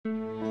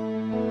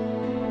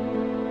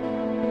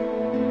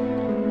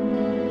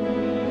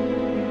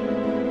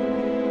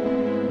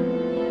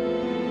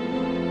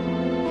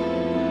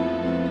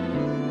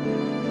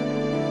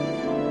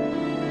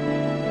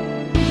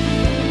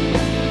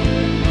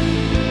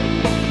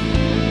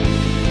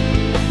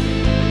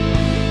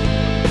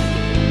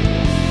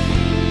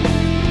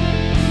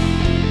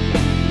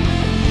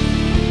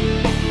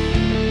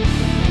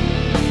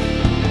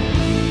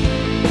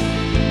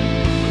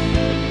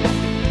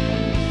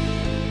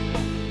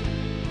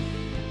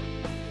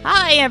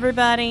Hi,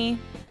 everybody.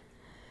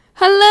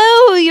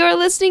 Hello, you're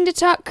listening to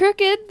Talk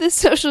Crooked, the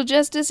social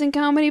justice and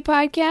comedy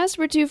podcast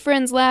where two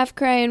friends laugh,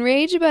 cry, and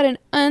rage about an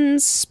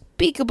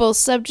unspeakable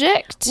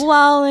subject.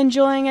 While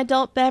enjoying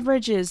adult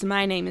beverages,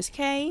 my name is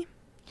Kay.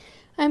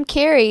 I'm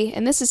Carrie,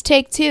 and this is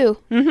Take Two.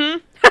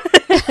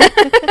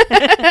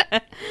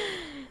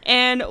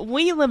 And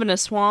we live in a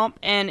swamp,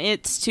 and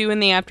it's 2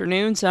 in the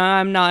afternoon, so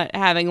I'm not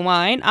having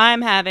wine.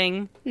 I'm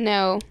having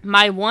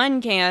my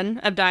 1 can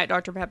of Diet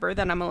Dr. Pepper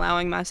that I'm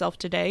allowing myself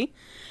today,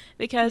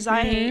 because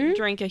I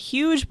drank a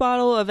huge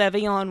bottle of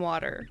Evian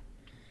water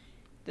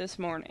this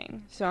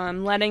morning. So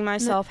I'm letting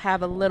myself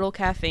have a little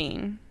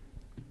caffeine.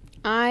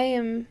 I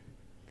am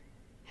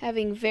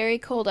having very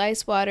cold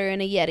ice water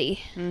in a Yeti.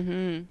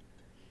 In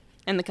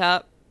the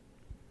cup.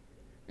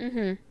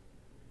 Mm-hmm.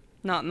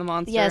 Not in the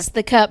monster. Yes,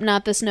 the cup,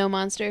 not the snow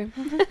monster.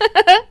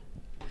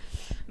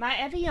 My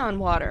Evian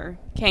water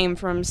came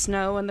from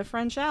snow in the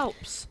French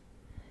Alps.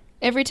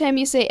 Every time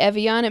you say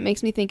Evian, it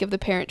makes me think of The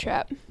Parent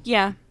Trap.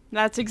 Yeah,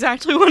 that's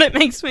exactly what it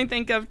makes me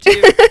think of,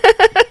 too.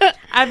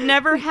 I've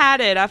never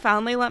had it. I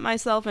finally let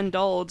myself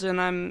indulge,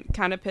 and I'm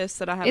kind of pissed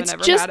that I haven't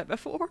ever had it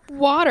before.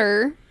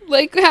 Water.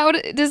 Like, how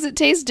does it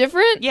taste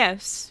different?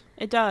 Yes,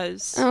 it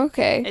does.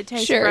 Okay, it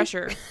tastes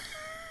fresher.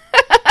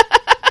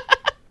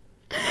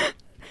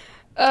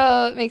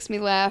 Oh, it makes me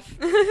laugh.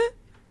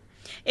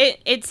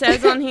 It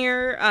says on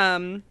here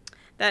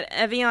that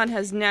Evian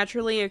has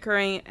naturally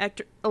occurring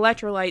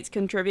electrolytes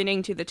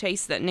contributing to the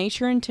taste that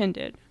nature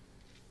intended.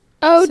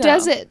 Oh, so,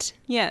 does it?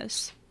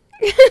 Yes.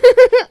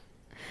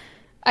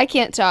 I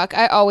can't talk.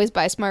 I always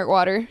buy Smart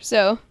Water,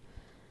 so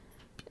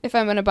if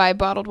I'm going to buy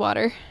bottled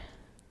water.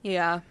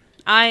 Yeah.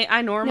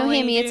 I normally No,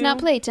 Hammy, it's not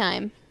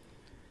playtime.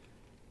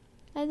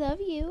 I love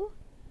you.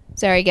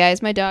 Sorry,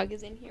 guys. My dog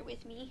is in here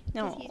with me.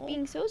 No. He's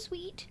being so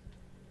sweet.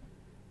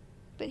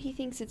 But he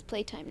thinks it's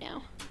playtime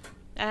now.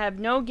 I have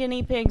no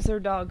guinea pigs or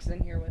dogs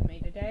in here with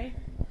me today.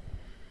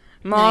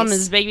 Mom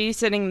is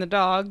babysitting the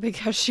dog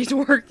because she's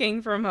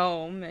working from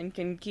home and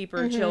can keep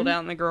her chilled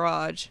out in the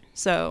garage.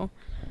 So.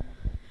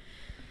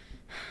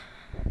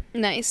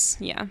 Nice.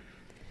 Yeah.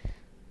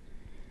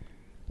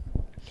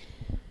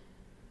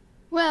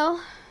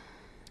 Well,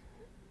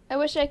 I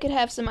wish I could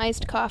have some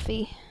iced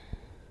coffee.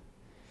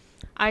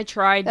 I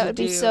tried That would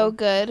be so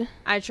good.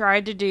 I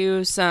tried to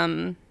do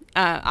some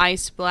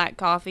iced black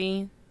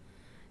coffee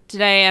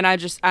today, and I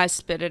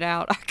spit it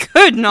out. I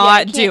could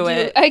not do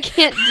it. I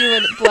can't do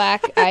it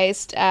black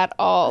iced at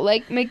all.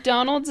 Like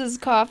McDonald's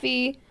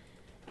coffee,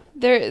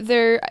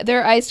 their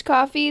iced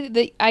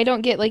coffee, I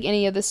don't get like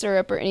any of the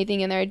syrup or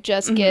anything in there. I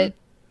just get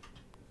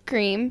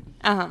cream.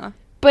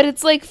 But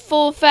it's like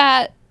full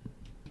fat.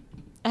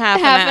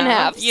 Half and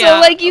half. Yeah, so,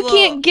 like, you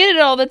can't get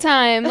it all the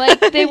time. Like,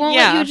 they won't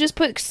let you just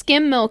put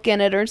skim milk in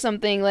it or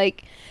something.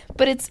 Like,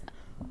 but it's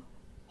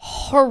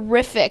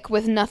horrific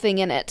with nothing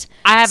in it.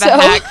 I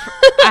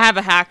have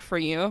a hack for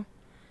you.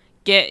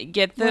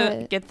 Get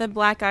the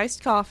black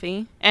iced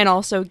coffee and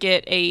also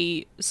get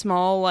a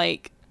small,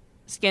 like,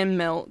 skim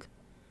milk.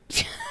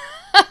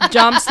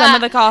 Dump some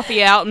of the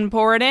coffee out and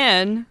pour it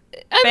in.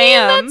 I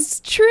mean, that's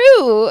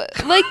true.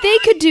 Like, they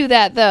could do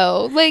that,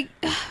 though. Like...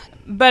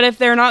 But if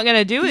they're not going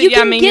to do it, you're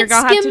going to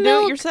have to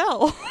do it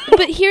yourself.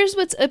 But here's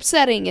what's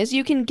upsetting is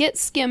you can get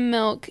skim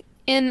milk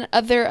in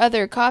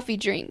other coffee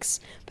drinks,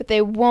 but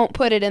they won't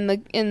put it in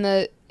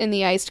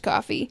the iced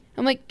coffee.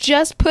 I'm like,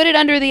 just put it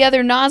under the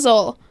other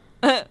nozzle.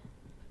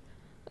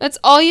 That's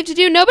all you have to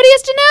do. Nobody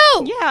has to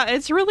know. Yeah,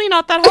 it's really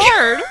not that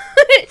hard.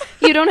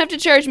 You don't have to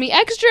charge me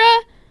extra.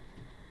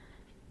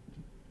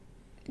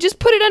 Just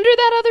put it under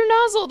that other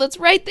nozzle that's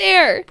right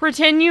there.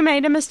 Pretend you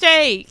made a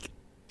mistake.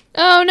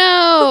 Oh,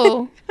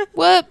 no.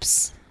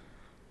 Whoops.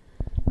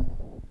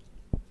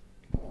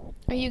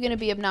 Are you going to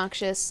be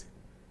obnoxious?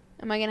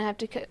 Am I going to have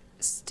to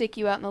stick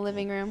you out in the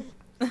living room?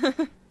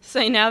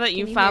 So now that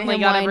you finally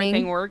got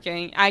everything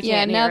working, I can't hear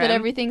him. Yeah, now that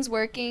everything's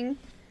working.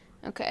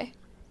 Okay.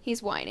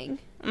 He's whining.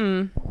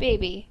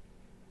 Baby,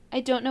 I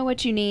don't know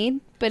what you need,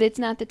 but it's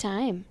not the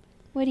time.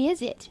 What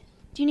is it?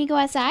 Do you need to go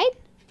outside?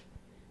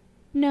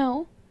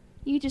 No.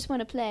 You just want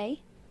to play.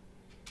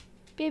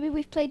 Baby,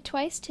 we've played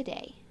twice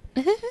today.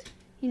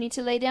 You need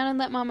to lay down and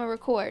let Mama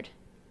record.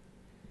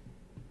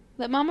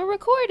 Let Mama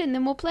record, and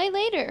then we'll play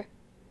later.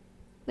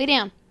 Lay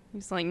down.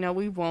 He's like, no,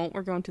 we won't.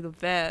 We're going to the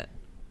vet.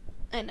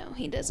 I know.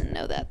 He doesn't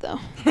know that, though.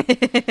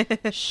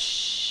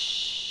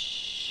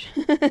 Shh.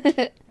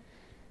 I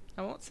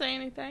won't say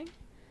anything.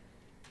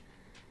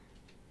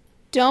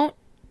 Don't.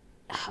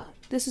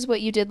 This is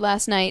what you did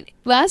last night.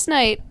 Last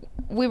night,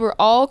 we were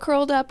all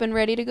curled up and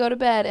ready to go to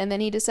bed, and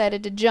then he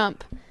decided to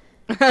jump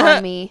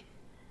on me.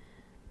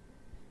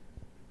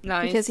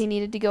 Nice. Because he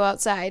needed to go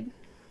outside.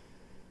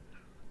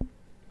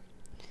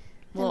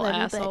 Little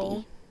asshole.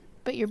 Buddy,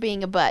 but you're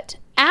being a butt.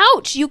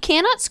 Ouch! You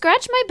cannot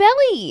scratch my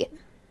belly!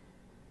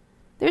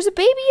 There's a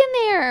baby in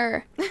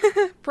there!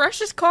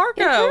 Precious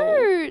cargo! It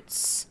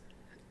hurts!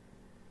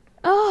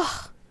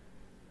 Ugh.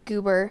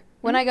 Goober.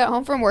 When I got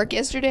home from work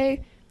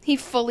yesterday, he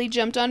fully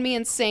jumped on me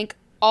and sank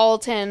all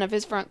 10 of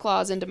his front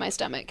claws into my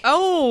stomach.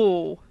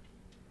 Oh!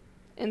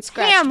 and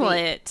scratched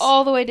Hamlet. me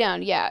all the way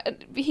down. Yeah,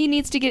 he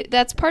needs to get.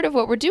 That's part of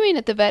what we're doing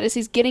at the vet is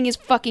he's getting his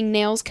fucking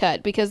nails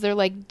cut because they're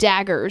like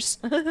daggers.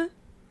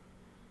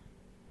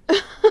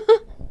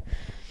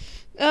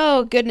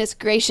 Oh, goodness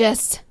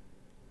gracious.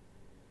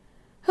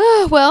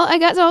 Oh, well, I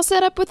got all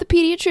set up with the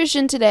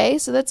pediatrician today,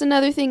 so that's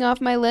another thing off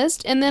my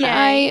list. And then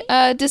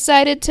I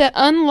decided to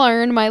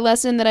unlearn my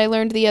lesson that I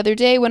learned the other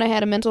day when I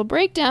had a mental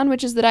breakdown,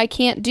 which is that I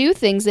can't do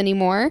things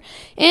anymore.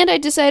 And I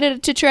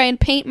decided to try and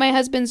paint my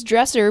husband's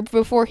dresser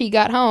before he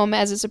got home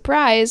as a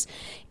surprise,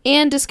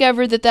 and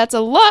discovered that that's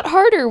a lot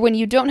harder when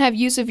you don't have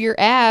use of your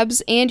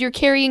abs and you're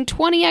carrying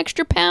 20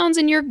 extra pounds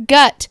in your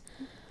gut.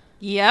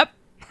 Yep.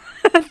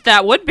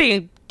 That would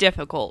be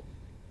difficult.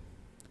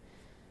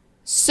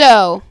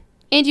 So,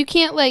 and you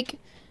can't, like,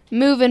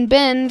 move and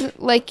bend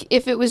like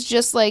if it was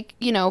just, like,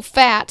 you know,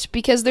 fat,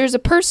 because there's a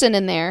person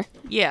in there.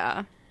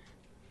 Yeah.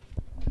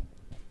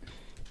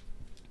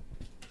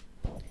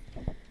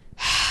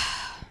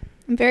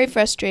 I'm very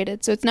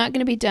frustrated, so it's not going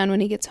to be done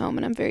when he gets home,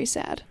 and I'm very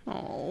sad.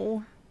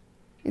 Oh.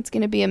 It's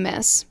going to be a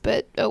mess,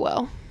 but oh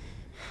well.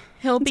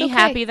 He'll be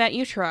happy that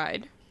you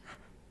tried.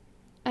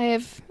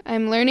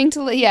 I'm learning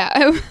to,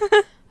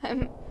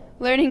 I'm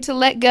learning to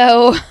let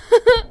go.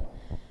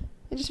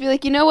 I just be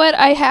like, you know what?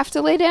 I have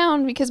to lay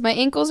down because my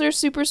ankles are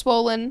super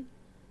swollen.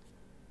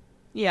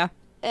 Yeah.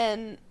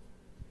 And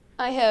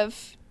I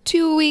have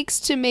 2 weeks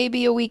to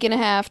maybe a week and a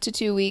half to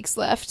 2 weeks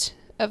left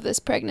of this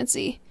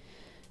pregnancy.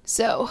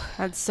 So.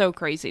 That's so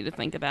crazy to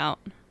think about.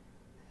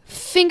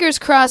 Fingers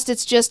crossed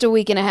it's just a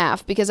week and a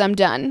half because I'm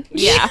done.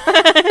 Yeah.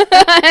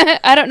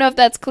 I don't know if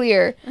that's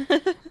clear,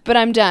 but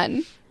I'm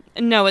done.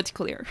 No, it's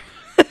clear.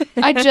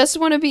 I just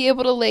want to be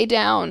able to lay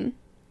down.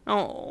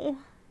 Oh.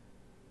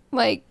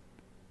 Like,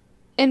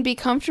 and be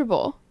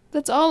comfortable.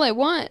 That's all I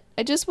want.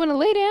 I just want to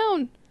lay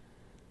down.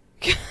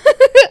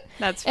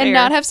 That's fair. And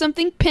not have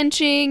something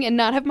pinching, and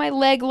not have my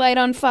leg light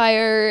on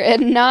fire,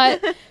 and not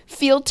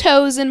feel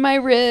toes in my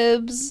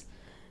ribs.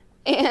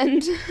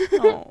 And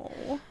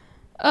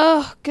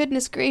oh,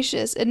 goodness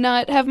gracious. And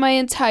not have my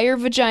entire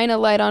vagina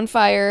light on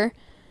fire.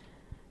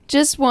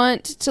 Just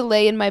want to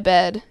lay in my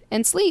bed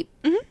and sleep.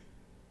 Mm-hmm.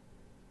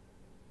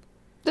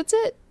 That's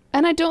it.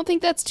 And I don't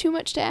think that's too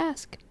much to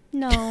ask.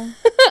 No.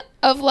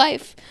 Of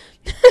life.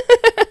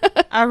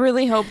 I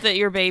really hope that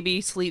your baby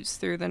sleeps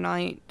through the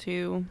night,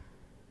 too.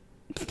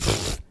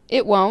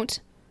 It won't.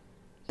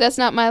 That's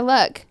not my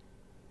luck.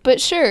 But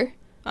sure.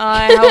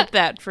 I hope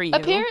that for you.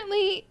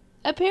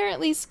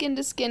 Apparently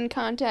skin-to-skin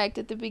contact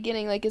at the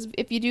beginning, like,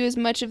 if you do as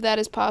much of that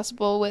as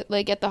possible with,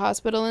 like, at the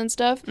hospital and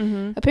stuff,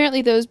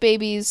 apparently those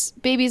babies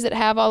that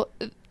have a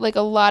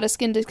lot of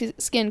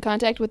skin-to-skin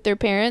contact with their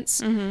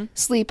parents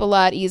sleep a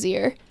lot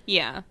easier.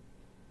 Yeah.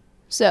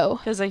 So.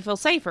 Because they feel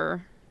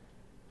safer.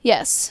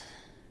 Yes.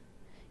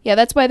 Yeah,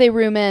 that's why they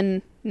room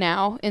in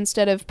now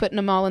instead of putting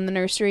them all in the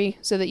nursery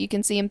so that you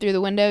can see them through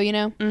the window, you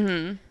know?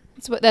 Mm-hmm.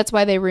 That's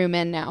why they room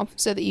in now,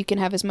 so that they can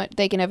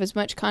have as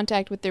much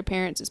contact with their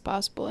parents as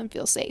possible and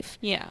feel safe.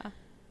 Yeah.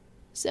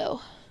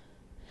 So,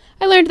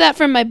 I learned that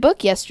from my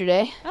book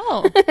yesterday.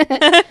 Oh.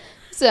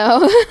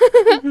 So.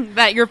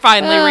 That you're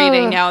finally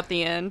reading now at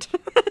the end.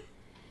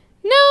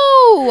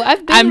 No,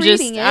 I've been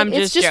reading it.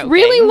 It's just joking.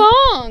 Really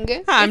long.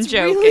 I'm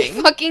joking.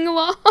 Really fucking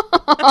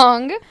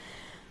long.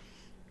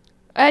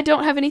 I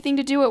don't have anything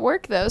to do at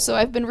work, though, so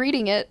I've been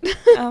reading it.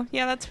 Oh,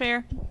 yeah, that's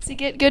fair. To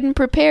get good and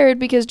prepared,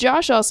 because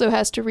Josh also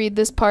has to read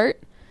this part.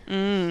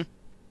 Mm.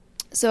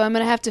 So I'm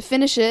going to have to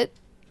finish it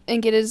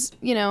and get his,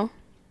 I'm going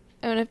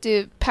to have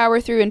to power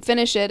through and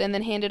finish it and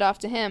then hand it off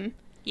to him.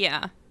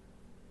 Yeah.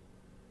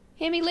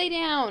 Hammy, lay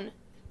down.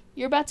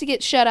 You're about to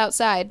get shut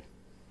outside.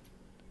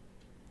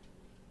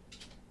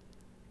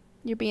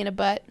 You're being a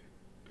butt.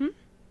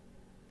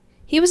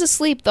 He was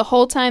asleep the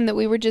whole time that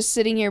we were just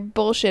sitting here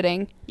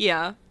bullshitting.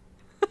 Yeah.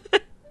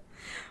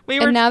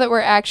 And now that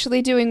we're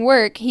actually doing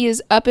work, he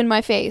is up in my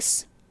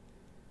face.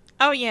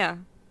 Oh, yeah.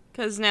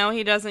 Because now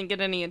he doesn't get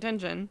any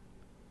attention.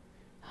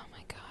 Oh,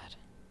 my God.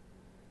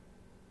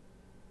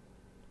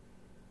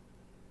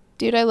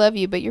 Dude, I love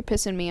you, but you're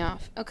pissing me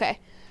off. Okay.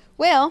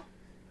 Well.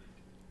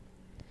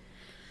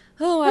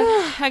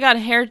 Oh, I got a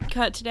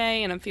haircut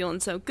today, and I'm feeling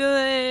so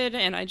good,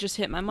 and I just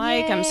hit my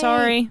mic. Yay. I'm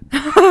sorry.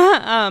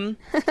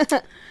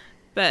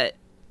 But,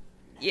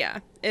 yeah,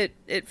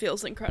 it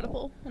feels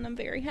incredible, and I'm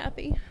very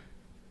happy.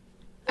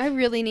 I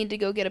really need to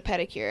go get a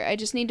pedicure. I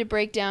just need to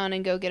break down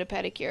and go get a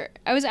pedicure.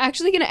 I was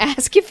actually going to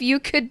ask if you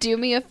could do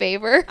me a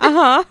favor.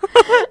 Uh-huh.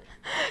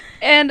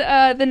 And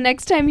the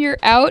next time you're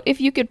out, if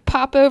you could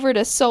pop over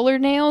to Solar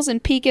Nails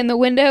and peek in the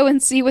window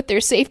and see what their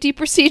safety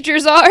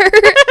procedures are.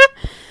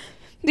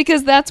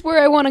 Because that's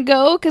where I want to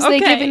go, because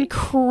they give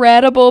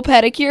incredible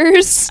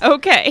pedicures.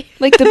 Okay.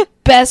 Like the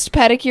best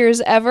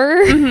pedicures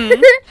ever.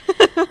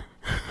 Mm-hmm.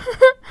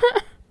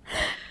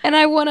 And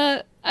I want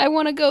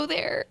to go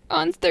there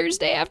on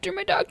Thursday after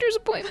my doctor's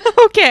appointment.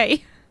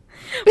 Okay.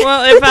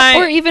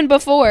 Well, or even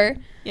before.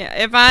 Yeah,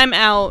 if I'm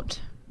out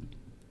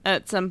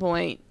at some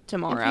point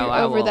tomorrow,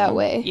 I will. Over that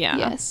way. Yeah.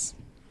 Yes.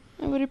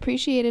 I would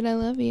appreciate it. I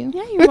love you.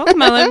 Yeah, you're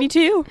welcome. I love you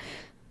too.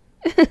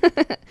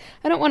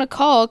 I don't want to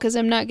call because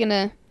I'm not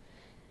gonna.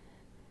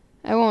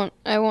 I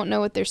won't know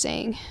what they're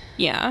saying.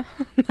 Yeah,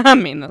 I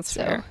mean that's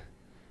fair.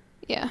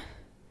 Yeah,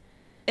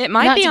 it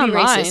might be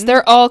online. Racist.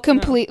 They're all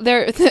complete.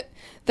 No.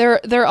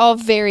 They're all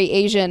very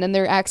Asian, and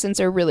their accents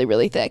are really,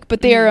 really thick.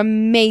 But they are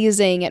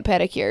amazing at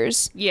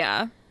pedicures.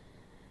 Yeah.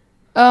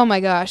 Oh my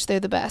gosh, they're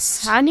the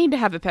best. I need to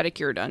have a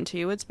pedicure done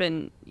too. It's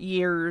been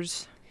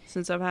years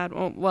since I've had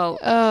one. Well,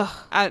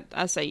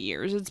 I say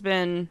years. It's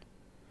been.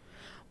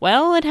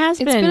 Well, it has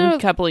been a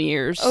couple of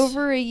years.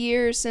 Over a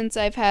year since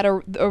I've had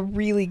a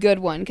really good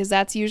one, because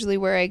that's usually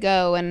where I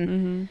go.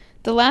 And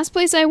the last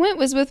place I went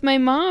was with my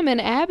mom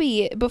and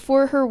Abby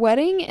before her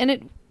wedding,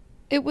 and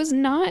it was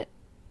not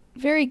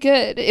very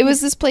good. It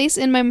was this place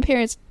in my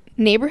parents'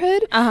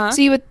 neighborhood,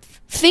 so you would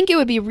think it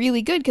would be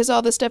really good because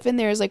all the stuff in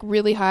there is like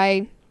really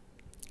high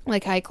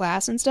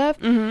class and stuff.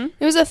 It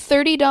was a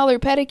 $30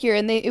 pedicure,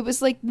 and it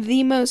was like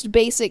the most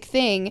basic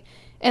thing.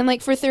 And,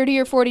 like, for $30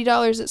 or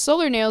 $40 at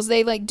Solar Nails,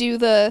 they, like, do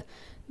the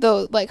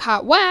like,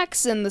 hot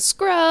wax and the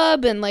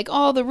scrub and, like,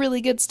 all the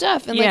really good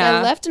stuff. And, like,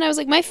 I left and I was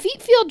like, my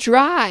feet feel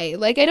dry.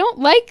 Like, I don't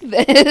like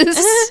this.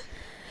 This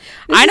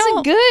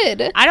isn't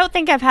good. I don't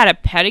think I've had a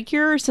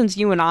pedicure since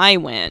you and I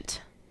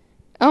went.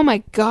 Oh,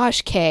 my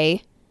gosh,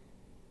 Kay.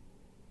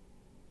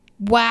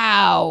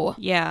 Wow.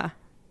 Yeah.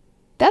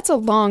 That's a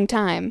long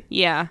time.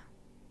 Yeah.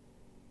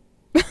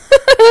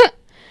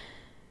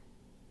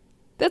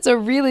 That's a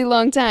really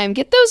long time.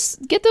 Get those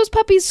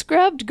puppies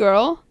scrubbed,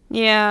 girl.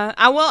 Yeah.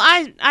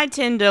 I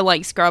tend to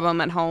like scrub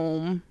them at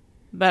home,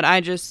 but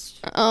I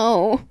just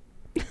I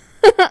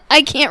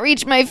can't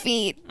reach my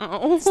feet.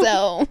 Oh.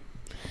 So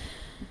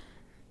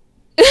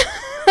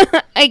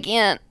I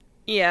can't.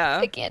 Yeah.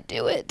 I can't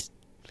do it.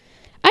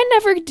 I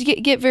never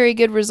get very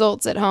good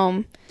results at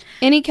home.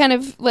 Any kind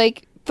of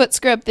like foot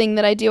scrub thing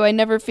that I do, I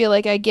never feel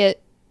like I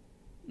get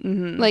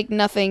like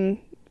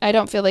nothing. I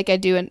don't feel like I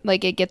do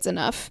like it gets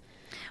enough.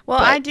 Well,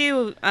 but I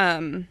do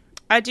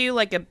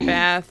like a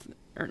bath,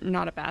 or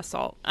not a bath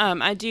salt.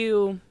 I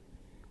do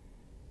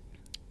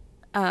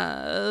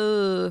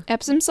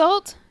Epsom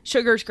salt?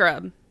 Sugar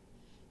scrub.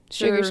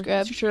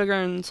 Sugar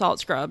and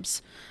salt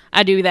scrubs.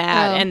 I do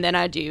that, and then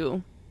I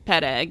do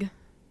pet egg.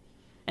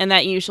 And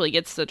that usually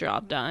gets the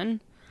job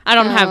done. I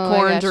don't have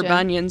corns or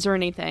bunions or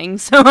anything,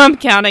 so I'm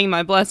counting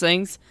my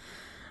blessings.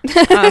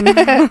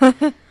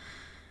 No,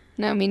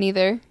 me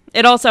neither.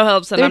 It also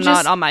helps that I'm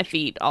not on my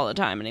feet all the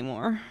time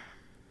anymore.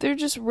 They're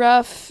just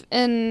rough,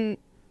 and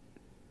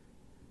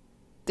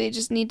they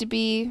just need to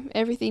be,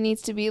 everything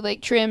needs to be,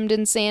 like, trimmed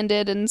and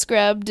sanded and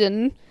scrubbed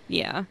and...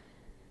 Yeah.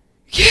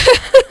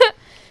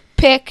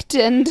 picked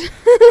and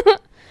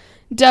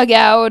dug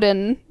out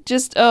and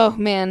just, oh,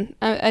 man.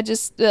 I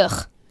just,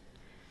 ugh.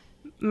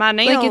 My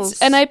nails...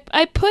 Like, and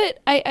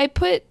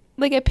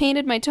I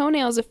painted my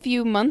toenails a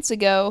few months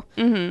ago,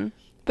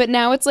 but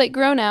now it's, like,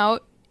 grown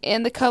out.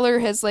 And the color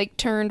has, like,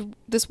 turned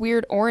this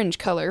weird orange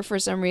color for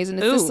some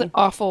reason. It's this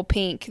awful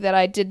pink that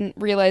I didn't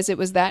realize it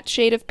was that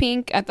shade of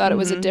pink. I thought it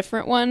was a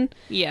different one.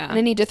 Yeah. And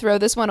I need to throw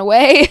this one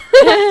away.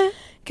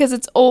 Because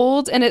it's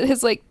old, and it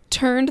has, like,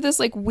 turned this,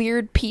 like,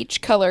 weird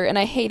peach color. And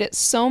I hate it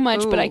so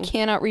much, but I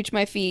cannot reach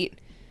my feet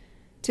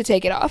to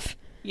take it off.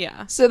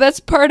 Yeah. So that's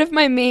part of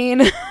my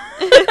main...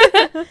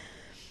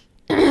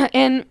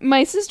 And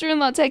my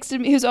sister-in-law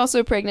texted me, who's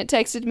also pregnant,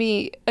 texted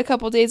me a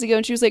couple days ago,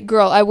 and she was like,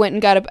 girl,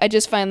 I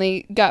just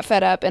finally got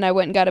fed up, and I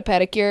went and got a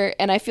pedicure,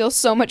 and I feel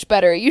so much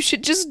better. You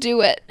should just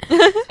do it.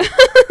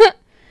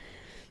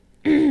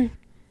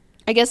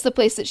 I guess the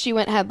place that she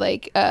went had,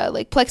 like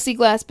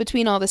plexiglass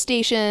between all the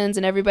stations,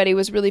 and everybody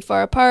was really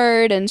far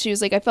apart, and she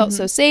was like, I felt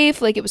so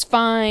safe, like, it was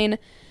fine.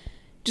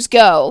 Just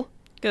go.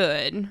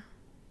 Good.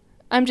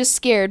 I'm just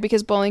scared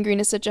because Bowling Green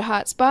is such a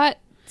hot spot.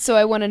 So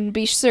I want to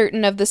be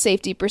certain of the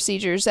safety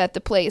procedures at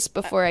the place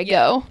before I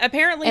go.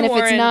 Apparently, and if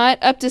it's not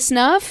up to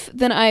snuff,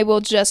 then I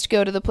will just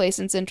go to the place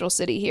in Central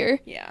City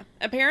here. Yeah.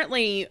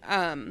 Apparently,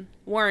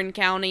 Warren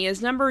County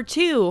is number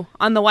 2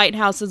 on the White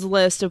House's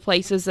list of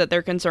places that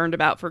they're concerned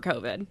about for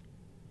COVID.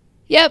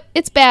 Yep,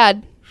 it's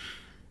bad.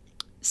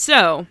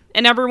 So,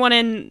 and everyone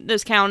in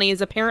this county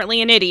is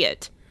apparently an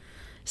idiot.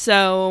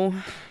 So...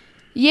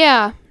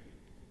 Yeah.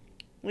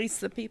 At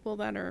least the people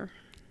that are...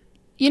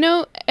 You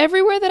know,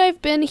 everywhere that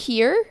I've been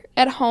here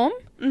at home,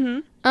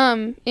 in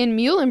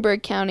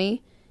Muhlenberg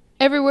County,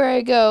 everywhere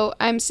I go,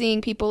 I'm seeing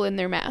people in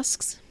their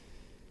masks.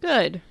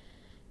 Good.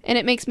 And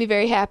it makes me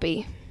very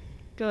happy.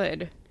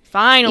 Good.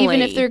 Finally.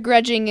 Even if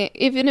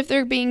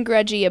they're being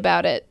grudgy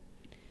about it,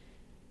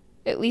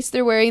 at least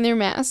they're wearing their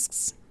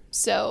masks.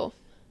 So,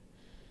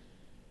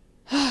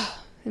 it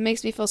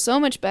makes me feel so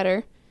much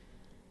better.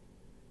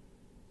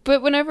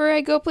 But whenever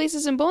I go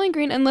places in Bowling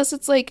Green, unless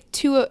it's, like,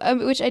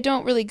 which I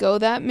don't really go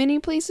that many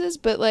places,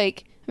 but,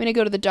 like, I mean, I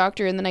go to the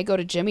doctor and then I go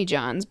to Jimmy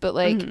John's, but,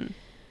 like,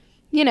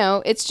 you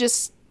know, it's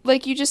just,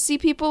 like, you just see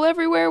people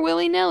everywhere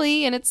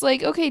willy-nilly, and it's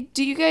like, okay,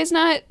 do you guys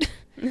not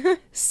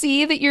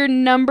see that you're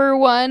number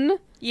one?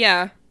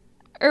 Yeah.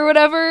 Or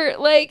whatever,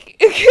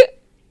 like,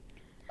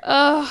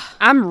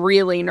 I'm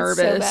really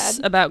nervous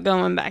about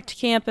going back to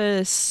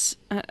campus.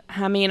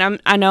 I mean,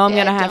 I know I'm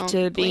gonna have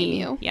to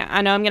be. Yeah,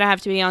 I know I'm gonna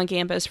have to be on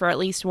campus for at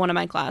least one of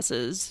my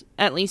classes,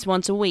 at least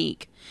once a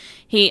week.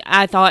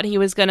 I thought he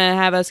was gonna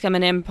have us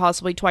coming in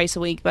possibly twice a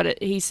week,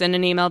 but he sent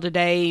an email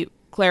today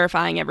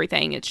clarifying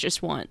everything. It's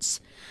just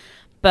once,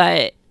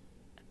 but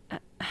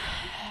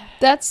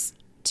that's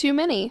too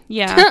many.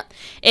 Yeah,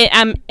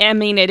 I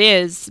mean, it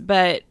is,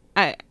 but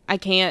I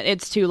can't.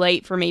 It's too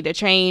late for me to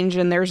change,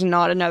 and there's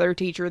not another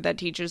teacher that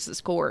teaches this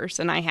course,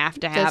 and I have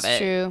to have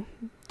it.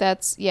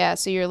 That's true.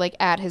 So you're like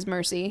at his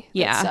mercy.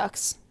 Yeah. That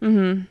sucks.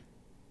 Mm-hmm.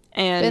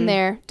 And been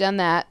there, done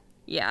that.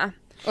 Yeah.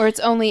 Or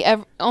it's only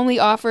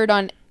offered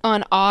on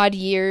odd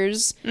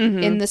years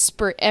in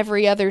the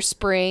every other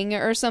spring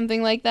or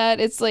something like that.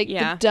 It's like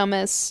the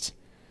dumbest.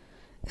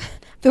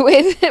 The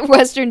way that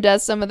Western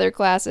does some of their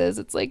classes,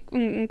 it's like,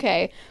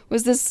 okay,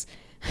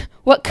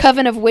 what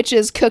coven of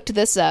witches cooked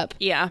this up?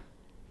 Yeah.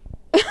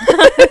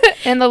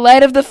 In the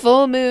light of the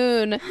full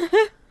moon.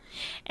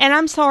 And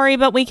I'm sorry,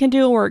 but we can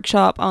do a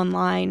workshop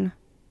online.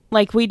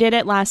 Like we did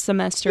it last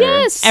semester.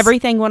 Yes.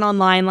 Everything went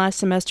online last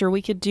semester.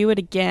 We could do it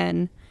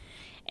again.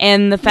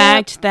 And the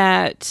fact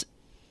that,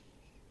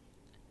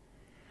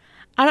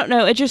 I don't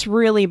know, it just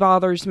really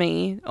bothers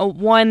me.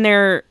 One,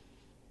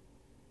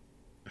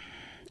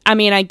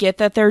 I get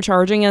that they're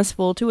charging us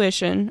full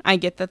tuition. I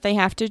get that they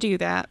have to do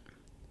that.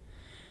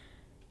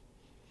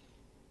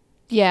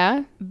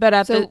 Yeah.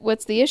 But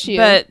what's the issue?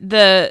 But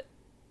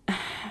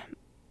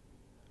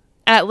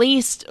at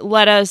least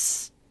let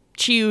us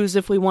choose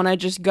if we want to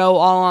just go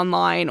all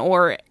online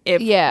or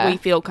if we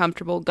feel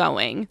comfortable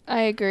going.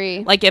 I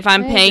agree. Like if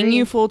I'm paying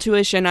you full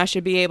tuition, I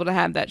should be able to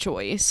have that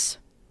choice.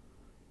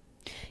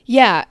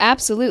 Yeah,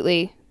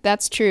 absolutely.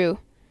 That's true.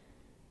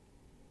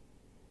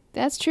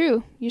 That's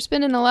true. You're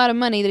spending a lot of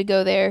money to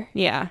go there.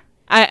 Yeah.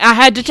 I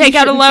had to take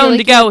out a loan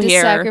to go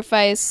here.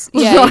 Sacrifice.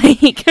 Yeah.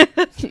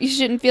 You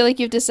shouldn't feel like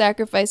you have to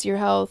sacrifice your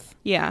health.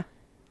 Yeah.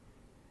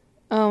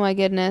 Oh my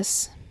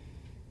goodness.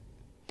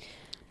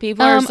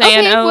 People are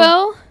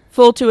saying,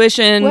 full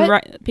tuition.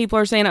 People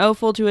are saying,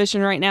 full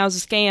tuition right now is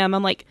a scam.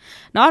 I'm like,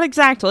 not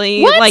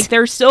exactly. What? Like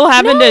they're still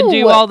having to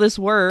do all this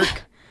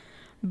work.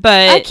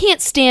 But I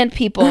can't stand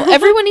people.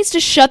 Everyone needs to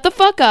shut the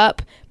fuck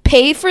up,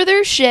 pay for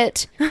their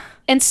shit,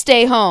 and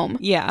stay home.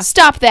 Yeah.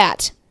 Stop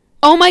that.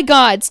 Oh my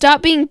God,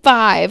 stop being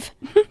 5.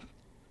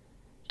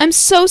 I'm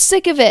so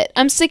sick of it.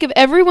 I'm sick of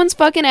everyone's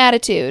fucking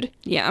attitude.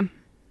 Yeah.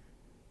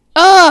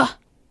 Ugh.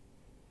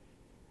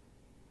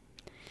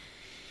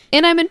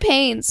 And I'm in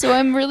pain, so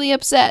I'm really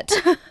upset.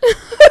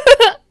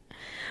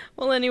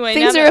 Well, anyway.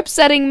 Things are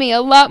upsetting me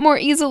a lot more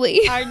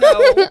easily. I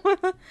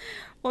know.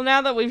 Well,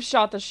 now that we've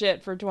shot the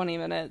shit for 20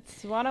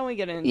 minutes, why don't we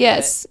get into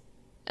it?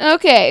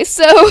 Okay,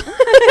 so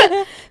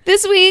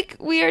this week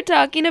we are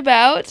talking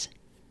about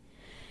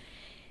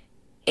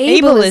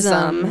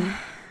ableism,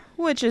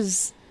 which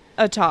is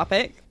a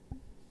topic.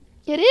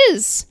 It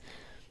is.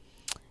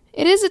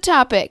 It is a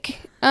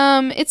topic.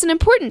 It's an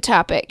important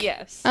topic.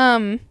 Yes.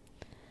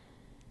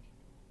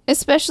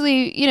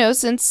 Especially,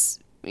 since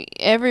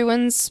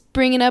everyone's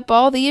bringing up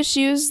all the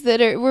issues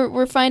that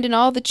we're finding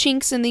all the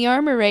chinks in the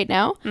armor right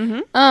now.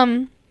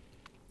 Mm-hmm.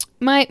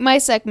 My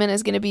segment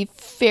is going to be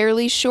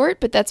fairly short,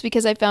 but that's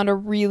because I found a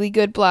really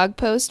good blog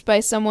post by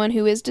someone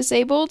who is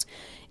disabled.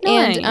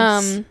 Nice.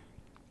 And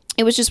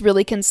it was just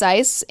really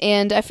concise,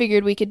 and I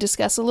figured we could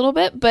discuss a little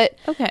bit, but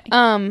okay.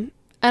 I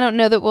don't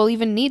know that we'll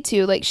even need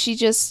to. Like, she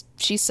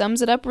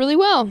sums it up really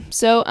well.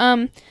 So,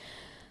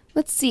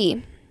 let's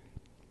see.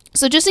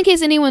 So just in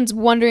case anyone's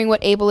wondering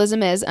what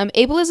ableism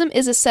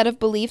is a set of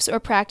beliefs or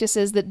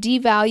practices that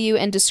devalue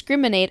and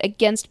discriminate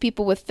against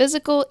people with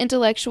physical,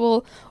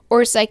 intellectual,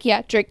 or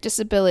psychiatric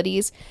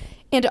disabilities,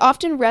 and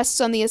often rests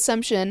on the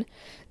assumption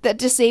that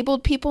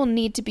disabled people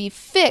need to be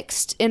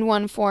fixed in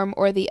one form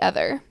or the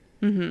other.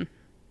 Mm-hmm.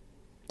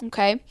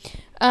 Okay?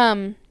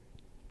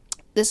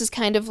 This is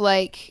kind of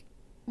like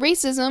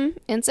racism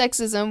and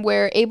sexism,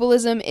 where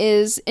ableism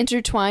is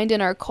intertwined in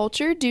our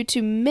culture due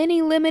to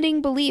many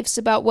limiting beliefs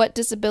about what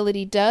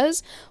disability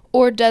does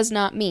or does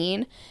not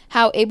mean,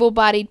 how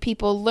able-bodied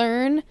people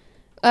learn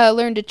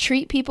to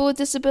treat people with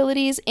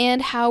disabilities,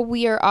 and how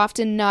we are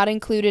often not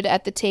included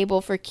at the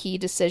table for key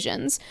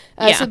decisions.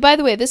 So, by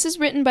the way, this is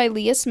written by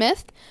Leah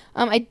Smith.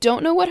 I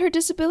don't know what her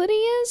disability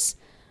is.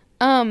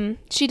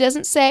 She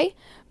doesn't say.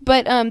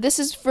 But this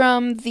is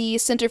from the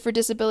Center for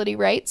Disability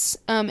Rights,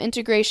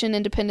 Integration,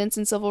 Independence,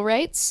 and Civil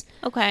Rights.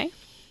 Okay.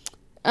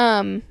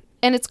 And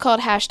it's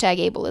called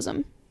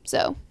 #ableism.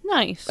 So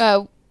nice.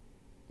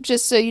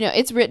 Just so you know,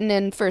 it's written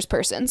in first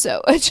person.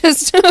 So I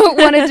just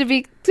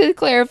wanted to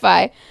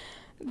clarify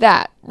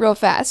that real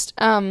fast.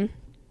 I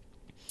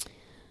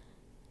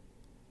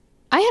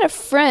had a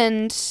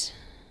friend.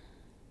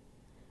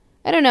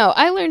 I don't know.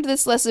 I learned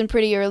this lesson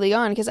pretty early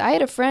on because I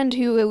had a friend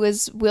who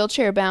was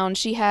wheelchair bound.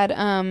 She had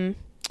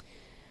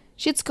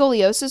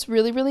scoliosis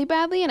really, really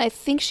badly, and I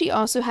think she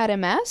also had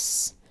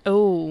MS.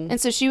 Oh. And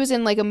so she was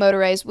in like a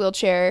motorized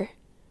wheelchair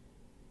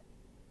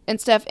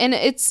and stuff. And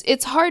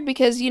it's hard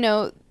because,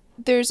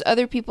 there's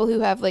other people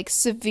who have like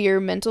severe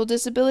mental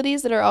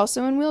disabilities that are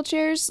also in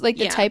wheelchairs, like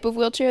the type of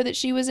wheelchair that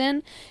she was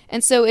in.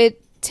 And so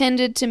it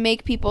tended to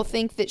make people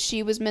think that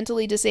she was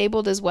mentally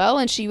disabled as well,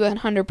 and she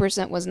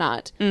 100% was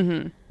not.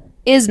 Mm-hmm.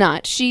 Is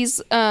not.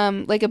 She's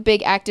like a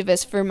big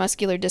activist for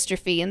muscular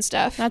dystrophy and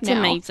stuff. That's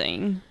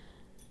amazing.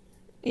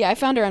 Yeah, I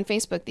found her on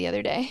Facebook the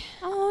other day.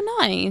 Oh,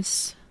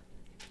 nice.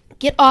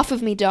 Get off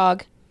of me,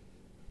 dog.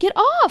 Get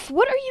off!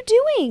 What are you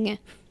doing?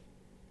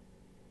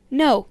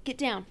 No, get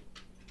down.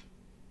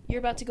 You're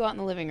about to go out in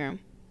the living room.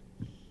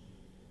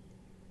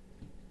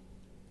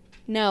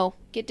 No,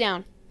 get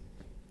down.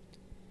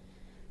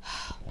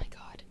 Oh my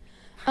god.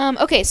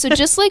 Okay, so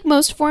just like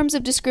most forms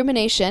of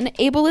discrimination,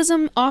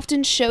 ableism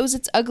often shows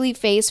its ugly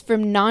face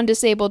from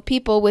non-disabled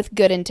people with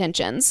good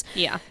intentions.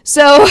 Yeah.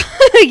 So,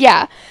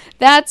 yeah,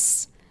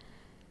 that's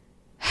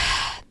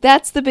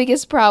the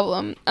biggest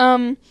problem.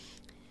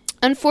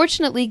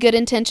 Unfortunately, good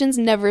intentions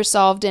never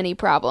solved any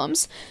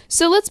problems.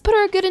 So let's put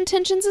our good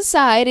intentions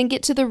aside and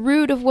get to the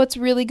root of what's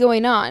really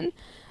going on.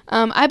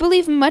 I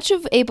believe much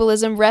of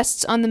ableism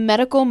rests on the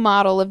medical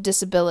model of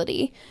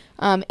disability,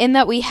 in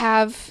that we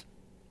have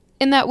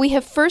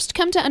first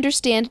come to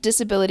understand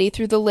disability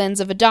through the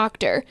lens of a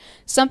doctor.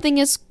 Something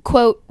is,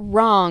 quote,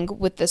 wrong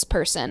with this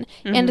person,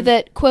 and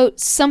that, quote,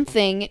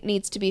 something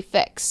needs to be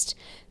fixed.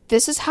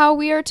 This is how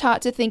we are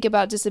taught to think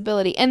about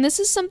disability. And this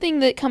is something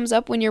that comes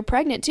up when you're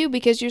pregnant, too,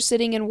 because you're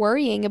sitting and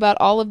worrying about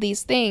all of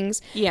these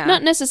things. Yeah.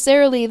 Not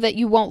necessarily that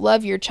you won't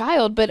love your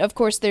child, but of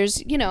course there's,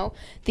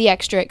 the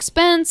extra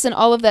expense and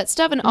all of that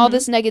stuff and all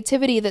this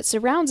negativity that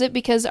surrounds it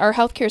because our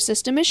healthcare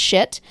system is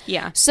shit.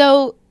 Yeah.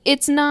 So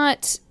it's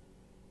not,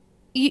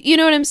 you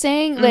know what I'm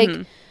saying?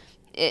 Like,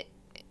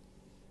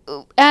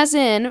 as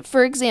in,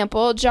 for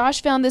example,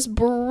 Josh found this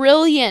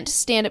brilliant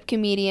stand-up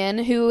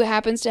comedian who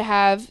happens to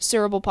have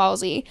cerebral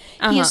palsy.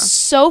 He is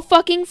so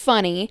fucking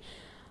funny.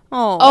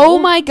 Oh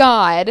my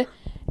god.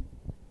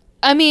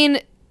 I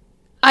mean,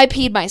 I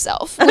peed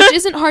myself, which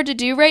isn't hard to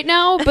do right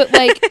now, but,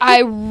 like,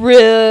 I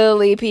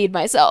really peed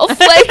myself,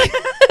 like,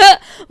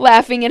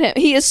 laughing at him.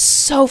 He is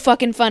so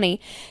fucking funny.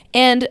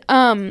 And,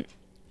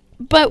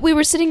 but we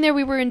were sitting there,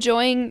 we were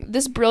enjoying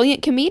this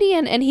brilliant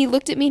comedian, and he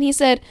looked at me and he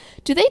said,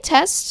 "Do they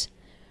test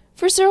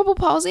for cerebral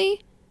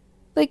palsy,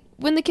 like,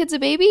 when the kid's a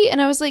baby?" And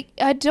I was like,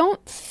 I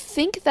don't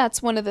think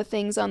that's one of the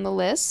things on the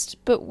list,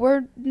 but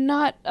we're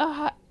not,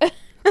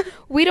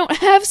 we don't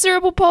have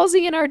cerebral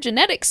palsy in our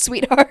genetics,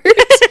 sweetheart.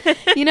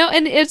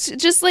 And it's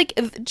just like,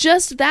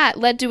 just that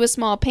led to a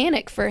small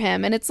panic for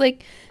him. And it's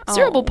like,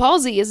 cerebral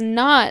palsy is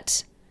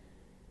not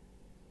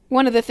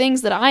one of the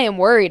things that I am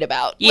worried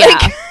about. Yeah.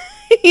 Like,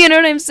 you know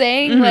what I'm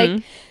saying?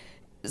 Like,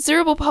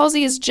 cerebral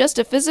palsy is just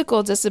a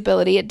physical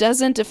disability. It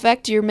doesn't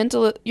affect your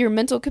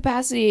mental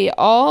capacity at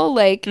all.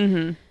 Like,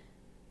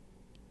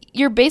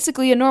 you're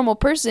basically a normal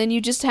person. You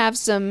just have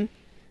some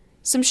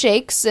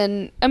shakes,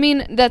 and I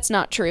mean, that's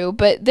not true,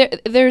 but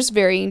there's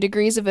varying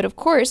degrees of it, of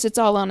course. It's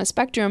all on a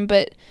spectrum,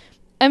 but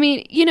I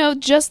mean,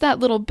 just that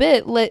little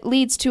bit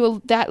leads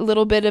to that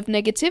little bit of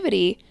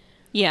negativity.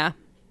 Yeah.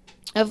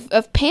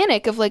 Of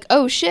panic, of like,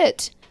 oh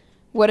shit,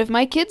 what if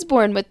my kid's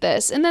born with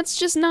this? And that's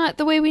just not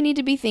the way we need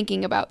to be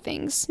thinking about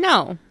things.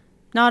 No,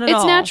 not at all.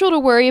 It's natural to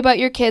worry about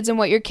your kids and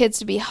want your kids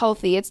to be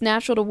healthy. It's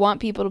natural to want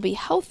people to be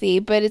healthy,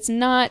 but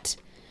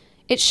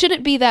it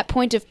shouldn't be that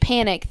point of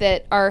panic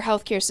that our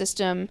healthcare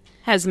system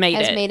has made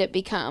it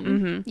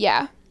become.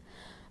 Yeah.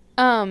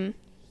 I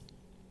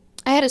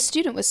had a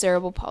student with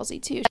cerebral palsy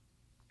too.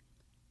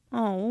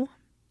 Oh.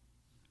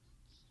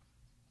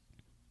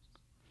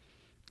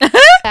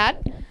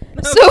 That.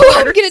 So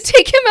I'm going to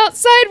take him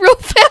outside real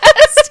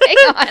fast. Hang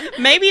on.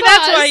 Maybe Pause.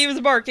 That's why he was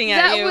barking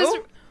at you. That was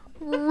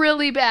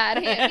really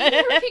bad,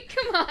 Handy.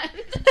 Come on.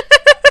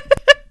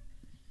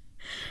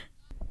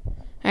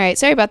 All right.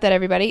 Sorry about that,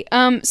 everybody.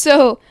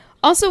 So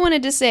also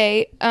wanted to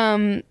say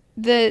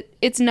that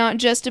it's not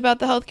just about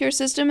the healthcare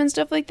system and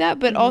stuff like that,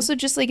 but also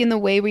just like in the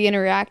way we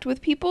interact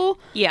with people.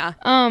 Yeah.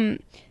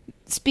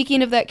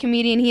 Speaking of that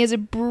comedian, he has a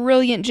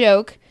brilliant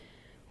joke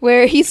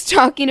where he's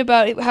talking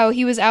about how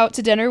he was out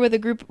to dinner with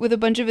a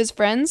bunch of his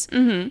friends,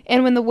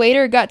 and when the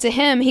waiter got to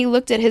him, he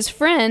looked at his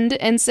friend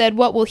and said,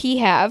 "What will he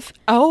have?"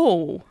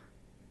 Oh.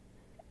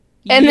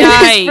 And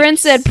then his friend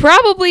said,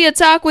 "Probably a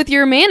talk with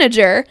your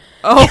manager."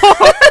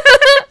 Oh.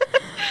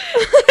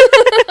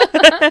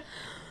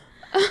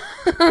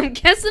 I'm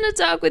guessing a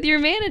talk with your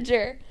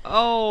manager.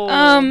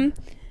 Oh.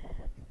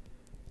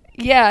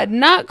 Yeah,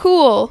 not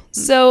cool.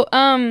 So,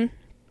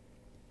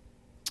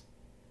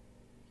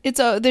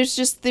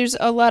 there's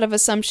a lot of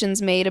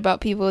assumptions made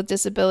about people with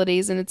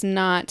disabilities, and it's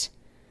not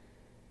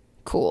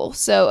cool.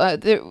 So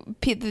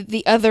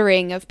the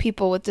othering of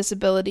people with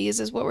disabilities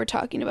is what we're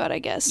talking about, I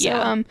guess.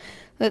 Yeah. So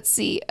let's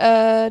see.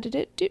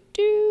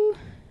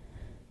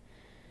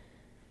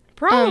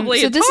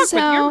 Probably a talk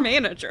with your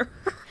manager.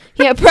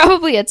 Yeah,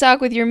 probably a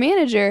talk with your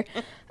manager.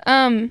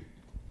 So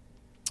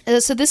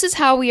this is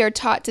how we are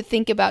taught to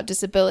think about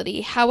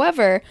disability.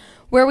 However,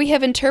 where we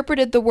have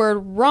interpreted the word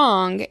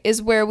wrong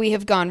is where we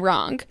have gone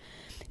wrong.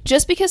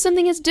 Just because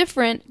something is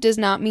different does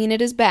not mean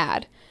it is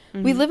bad.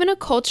 We live in a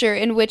culture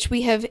in which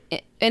we have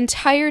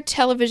entire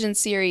television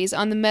series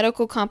on the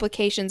medical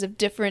complications of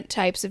different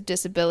types of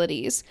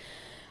disabilities.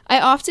 I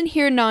often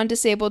hear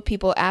non-disabled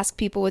people ask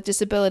people with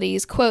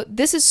disabilities, quote,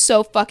 "This is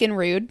so fucking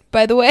rude,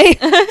 by the way."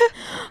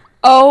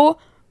 Oh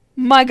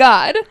my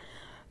God.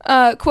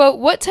 Quote,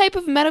 "What type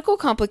of medical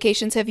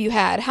complications have you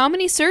had? How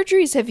many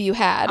surgeries have you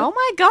had?" Oh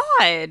my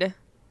God.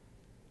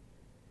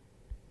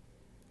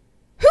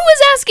 Who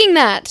is asking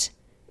that?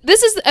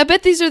 I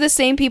bet these are the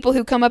same people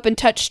who come up and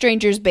touch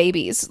strangers'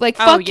 babies. Like,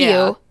 fuck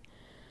you.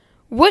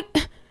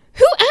 What?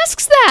 Who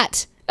asks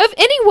that? Of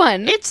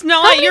anyone? It's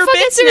not your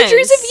business. How many fucking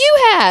surgeries have you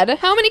had?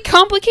 How many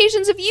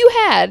complications have you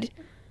had?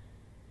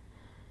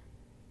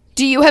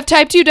 Do you have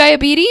type 2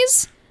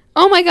 diabetes?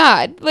 Oh my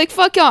God. Like,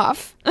 fuck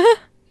off.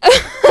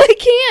 I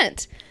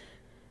can't.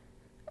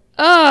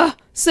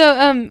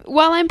 So,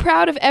 while I'm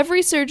proud of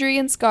every surgery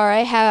and scar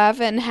I have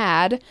and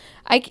had,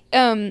 I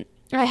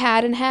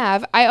had and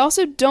have, I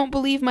also don't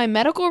believe my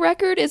medical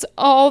record is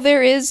all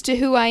there is to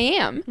who I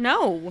am.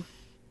 No.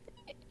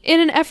 In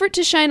an effort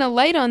to shine a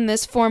light on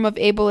this form of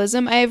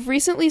ableism, I have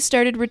recently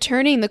started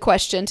returning the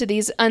question to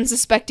these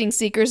unsuspecting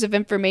seekers of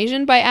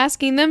information by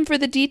asking them for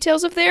the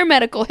details of their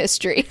medical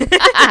history.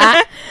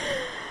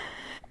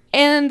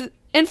 and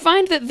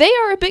find that they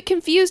are a bit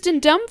confused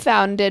and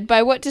dumbfounded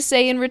by what to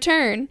say in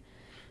return.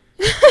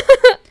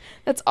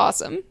 That's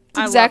awesome. It's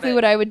exactly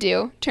what I would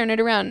do. Turn it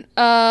around.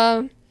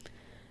 How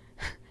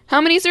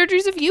many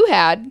surgeries have you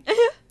had?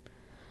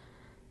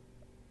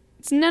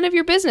 It's none of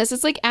your business.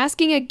 It's like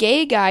asking a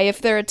gay guy if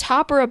they're a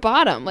top or a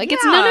bottom. Like,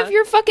 it's none of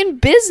your fucking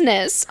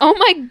business. Oh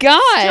my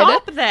God.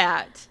 Stop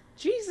that.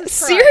 Jesus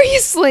Christ.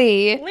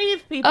 Seriously.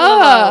 Leave people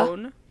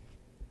alone.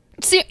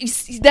 See,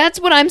 that's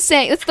what I'm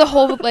saying. That's the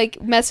whole,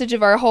 like, message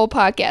of our whole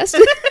podcast.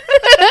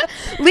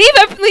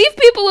 Leave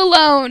people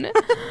alone.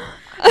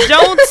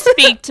 Don't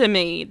speak to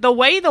me. The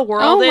way the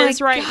world is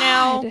right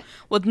now,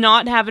 with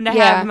not having to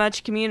have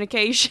much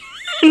communication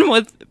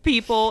with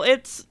people,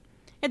 it's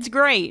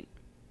great.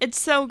 It's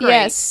so great.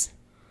 Yes.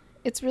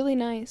 It's really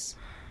nice.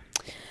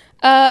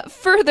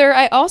 Further,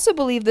 I also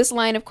believe this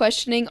line of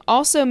questioning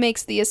also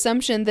makes the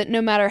assumption that no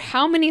matter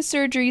how many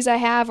surgeries I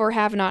have or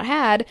have not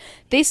had,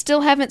 they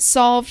still haven't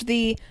solved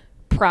the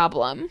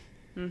problem.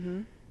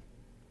 Mm-hmm.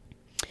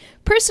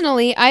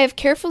 Personally, I have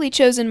carefully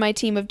chosen my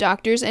team of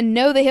doctors and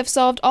know they have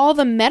solved all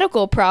the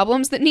medical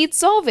problems that need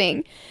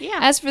solving. Yeah.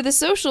 As for the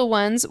social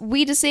ones,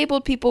 we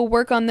disabled people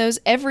work on those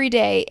every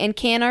day and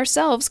can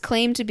ourselves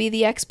claim to be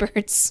the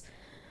experts.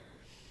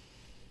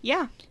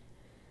 Yeah.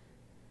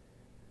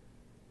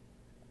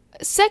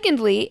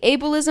 Secondly,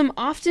 ableism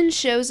often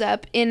shows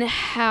up in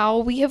how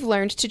we have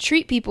learned to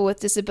treat people with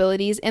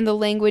disabilities and the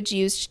language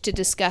used to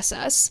discuss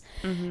us.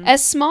 Mm-hmm.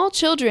 As small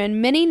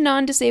children, many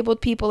non-disabled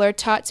people are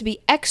taught to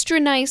be extra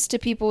nice to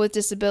people with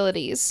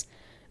disabilities.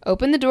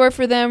 Open the door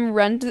for them,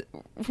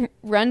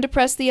 run to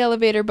press the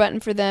elevator button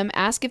for them,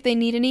 ask if they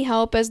need any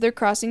help as they're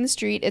crossing the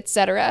street,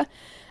 etc.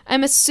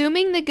 I'm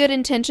assuming the good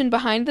intention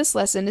behind this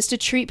lesson is to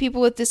treat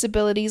people with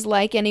disabilities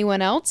like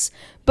anyone else,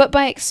 but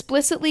by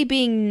explicitly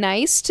being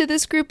nice to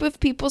this group of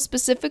people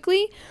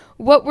specifically,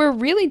 what we're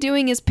really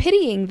doing is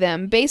pitying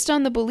them based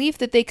on the belief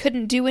that they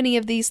couldn't do any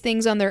of these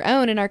things on their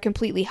own and are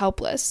completely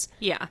helpless.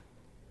 Yeah.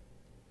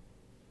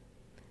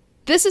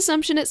 This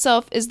assumption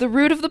itself is the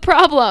root of the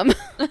problem!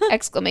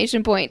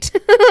 Exclamation point.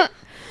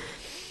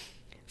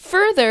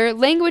 Further,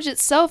 language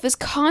itself is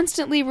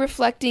constantly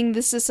reflecting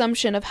this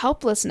assumption of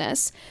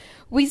helplessness.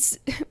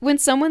 When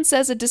someone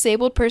says a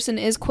disabled person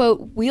is,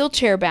 quote,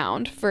 wheelchair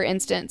bound, for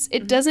instance,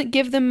 it doesn't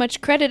give them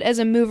much credit as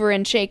a mover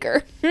and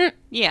shaker.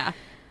 Yeah.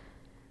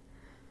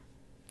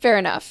 Fair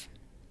enough.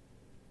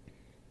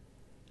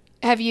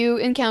 Have you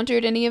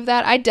encountered any of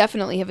that? I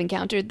definitely have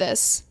encountered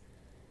this.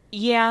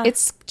 Yeah.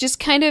 It's just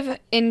kind of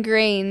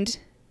ingrained.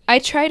 I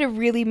try to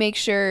really make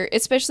sure,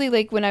 especially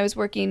like when I was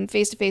working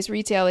face-to-face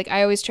retail, like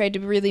I always tried to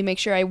really make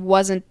sure I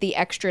wasn't the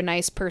extra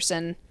nice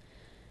person.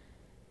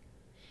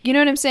 You know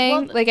what I'm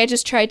saying? Well, like, I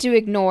just tried to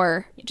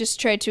ignore.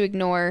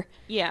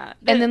 Yeah.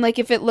 And then, like,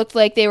 if it looked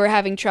like they were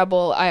having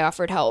trouble, I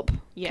offered help,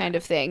 kind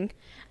of thing.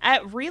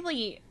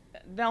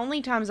 The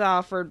only times I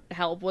offered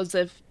help was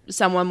if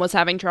someone was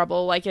having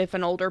trouble, like if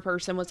an older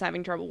person was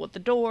having trouble with the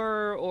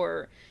door,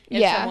 or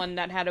if someone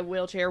that had a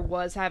wheelchair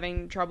was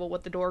having trouble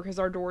with the door, because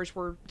our doors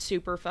were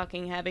super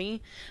fucking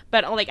heavy.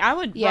 But, like, I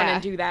would run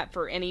and do that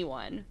for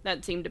anyone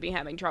that seemed to be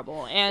having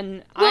trouble.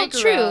 And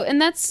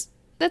and that's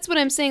what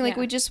I'm saying. Like,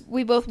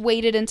 we both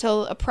waited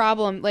until a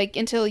problem, like,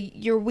 until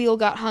your wheel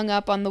got hung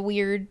up on the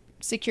weird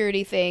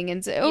security thing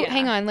and said,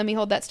 hang on, let me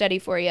hold that steady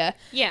for you.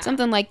 Yeah.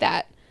 Something like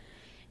that.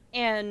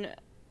 And,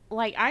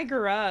 like, I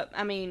grew up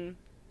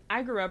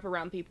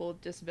around people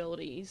with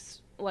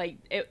disabilities. Like,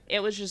 it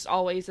was just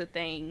always a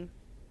thing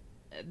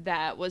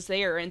that was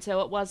there. And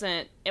so it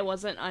wasn't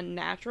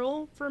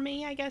unnatural for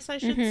me, I guess I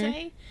should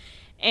say.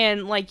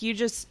 And, like, you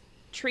just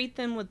treat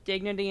them with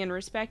dignity and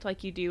respect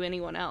like you do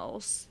anyone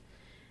else.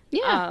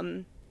 Yeah.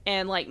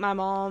 And, like, my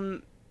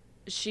mom,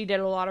 she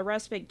did a lot of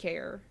respite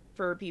care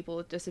for people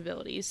with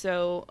disabilities.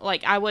 So,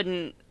 like, I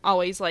wouldn't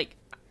always, like,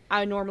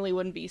 I normally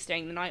wouldn't be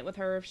staying the night with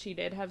her if she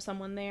did have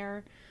someone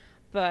there,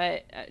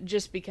 but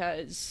just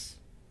because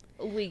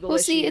legal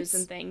issues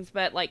and things.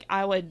 But like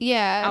I would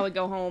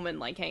go home and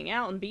like hang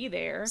out and be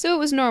there. So it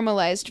was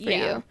normalized for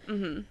you.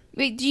 Mm-hmm.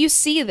 Wait, do you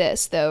see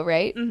this though?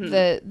 Right,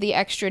 the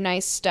extra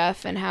nice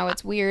stuff and how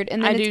it's weird,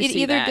 and then it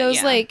either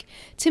goes like,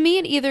 to me,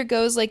 it either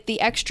goes like the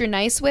extra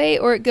nice way,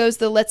 or it goes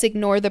the let's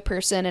ignore the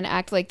person and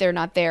act like they're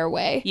not their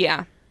way.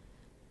 Yeah.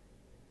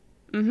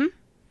 Mm-hmm.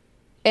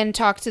 And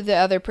talk to the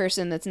other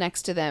person that's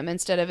next to them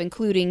instead of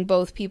including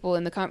both people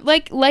in the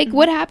like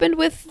what happened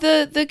with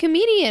the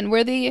comedian,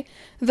 where the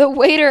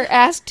waiter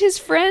asked his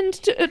friend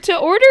to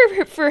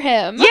order for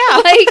him. Yeah.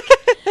 Like,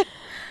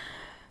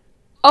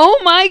 oh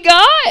my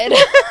God.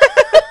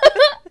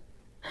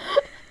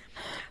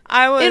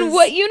 In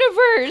what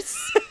universe?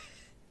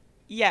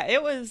 Yeah,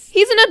 it was...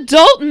 He's an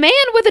adult man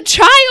with a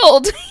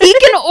child. He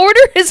can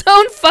order his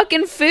own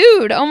fucking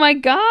food. Oh my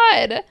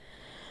God.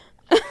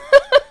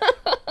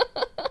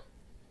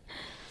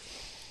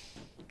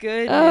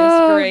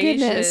 Goodness gracious.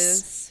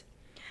 Goodness.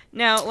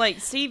 Now, like,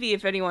 Stevie,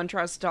 if anyone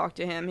tries to talk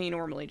to him, he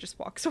normally just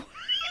walks away.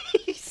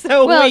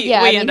 So we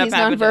end up he's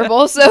having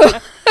nonverbal, so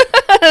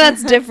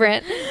that's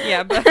different.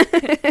 Yeah,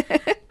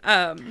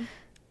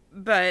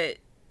 but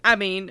I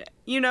mean,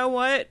 you know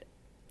what?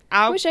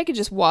 I wish I could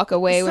just walk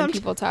away when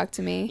people talk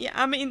to me. Yeah,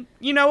 I mean,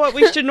 you know what?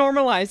 We should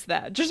normalize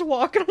that. Just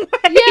walking away.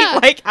 Yeah.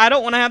 Like, I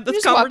don't want to have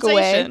this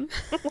conversation.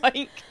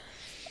 Like,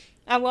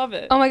 I love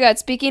it. Oh my God,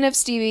 speaking of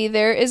Stevie,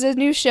 there is a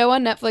new show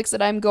on Netflix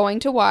that I'm going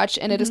to watch,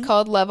 and it is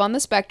called Love on the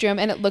Spectrum,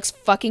 and it looks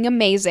fucking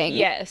amazing.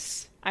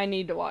 Yes, I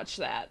need to watch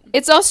that.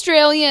 It's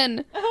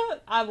Australian.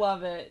 I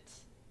love it.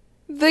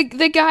 The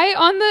guy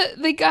on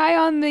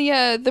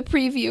the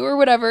preview or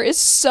whatever is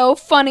so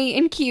funny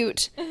and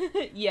cute.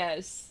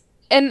 Yes.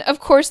 And of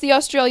course the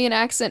Australian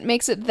accent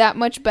makes it that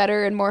much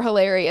better and more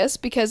hilarious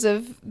because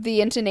of the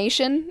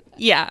intonation.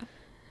 Yeah.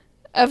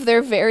 Of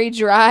their very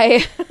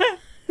dry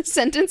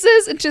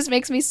sentences. It just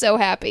makes me so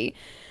happy.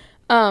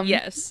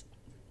 Yes.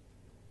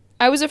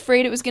 I was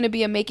afraid it was going to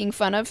be a making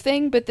fun of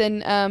thing, but then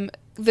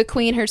the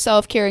queen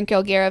herself, Karen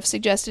Kilgariff,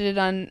 suggested it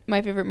on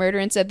My Favorite Murder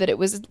and said that it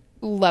was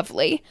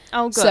lovely.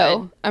 Oh, good.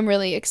 So I'm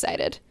really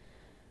excited.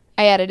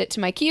 I added it to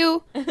my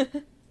queue.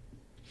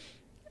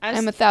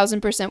 I'm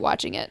 1,000%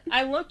 watching it.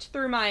 I looked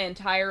through my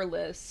entire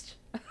list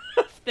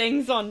of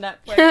things on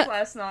Netflix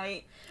last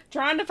night,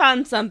 trying to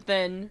find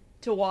something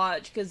to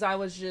watch because I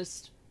was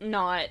just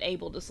not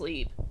able to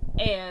sleep.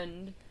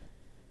 And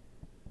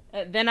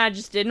then I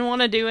just didn't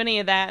want to do any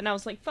of that, and I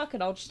was like, fuck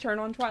it, I'll just turn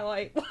on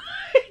Twilight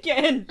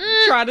and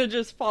try to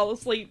just fall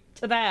asleep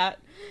to that.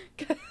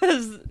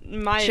 Because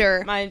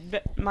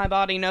my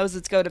body knows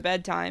it's go to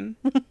bedtime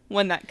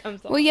when that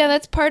comes on. Well, yeah,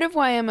 that's part of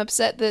why I'm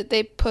upset that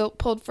they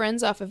pulled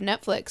Friends off of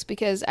Netflix,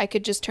 because I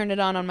could just turn it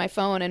on my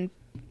phone and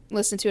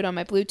listen to it on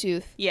my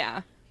Bluetooth.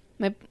 Yeah.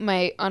 On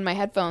my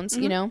headphones,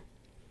 you know?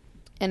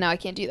 And now I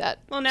can't do that.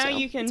 Well, now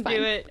you can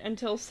do it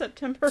until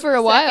September for a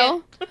 2nd.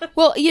 while.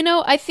 Well, you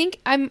know, I think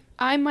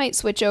I might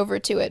switch over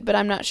to it, but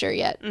I'm not sure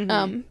yet.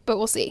 But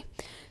we'll see.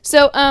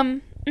 So,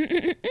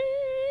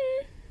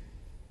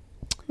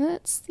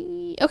 let's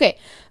see. Okay.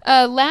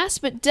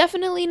 Last but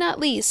definitely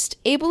not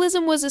least,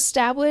 ableism was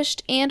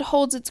established and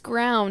holds its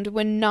ground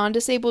when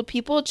non-disabled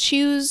people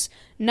choose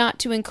not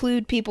to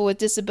include people with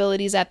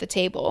disabilities at the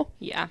table.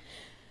 Yeah.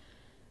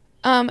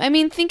 I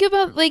mean, think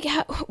about, like,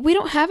 we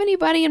don't have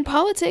anybody in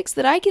politics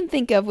that I can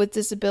think of with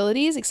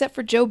disabilities except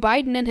for Joe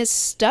Biden and his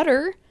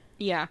stutter.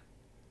 Yeah.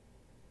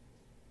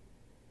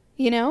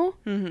 You know?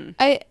 Mm-hmm.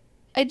 I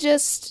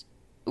just,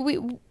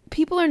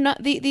 people are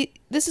not,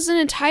 this is an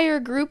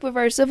entire group of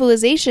our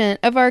civilization,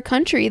 of our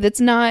country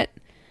that's not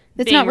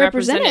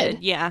represented.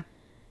 Yeah.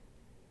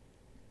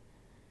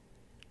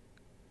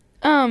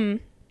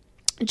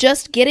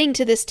 Just getting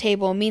to this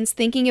table means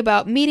thinking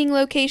about meeting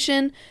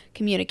location,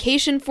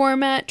 communication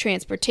format,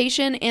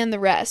 transportation, and the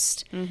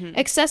rest. Mm-hmm.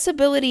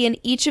 Accessibility in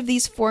each of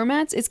these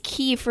formats is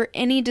key for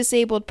any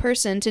disabled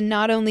person to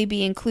not only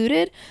be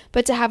included,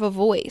 but to have a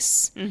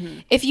voice. Mm-hmm.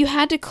 If you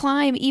had to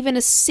climb even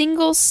a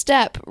single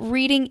step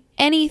reading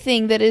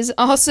anything that is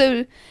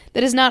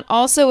not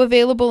also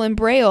available in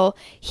Braille,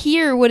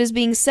 hear what is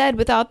being said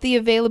without the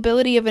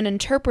availability of an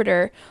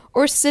interpreter,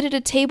 or sit at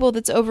a table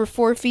that's over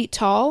 4 feet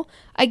tall,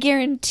 I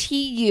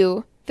guarantee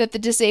you that the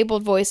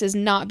disabled voice is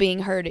not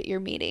being heard at your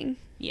meeting.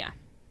 Yeah.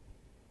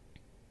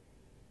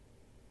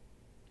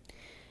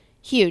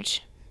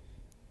 Huge.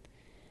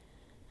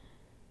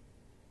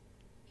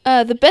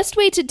 The best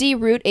way to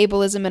de-root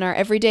ableism in our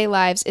everyday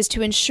lives is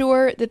to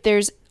ensure that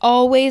there's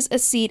always a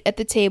seat at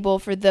the table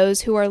for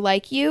those who are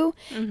like you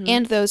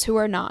and those who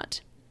are not.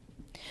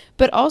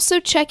 But also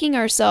checking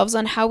ourselves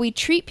on how we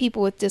treat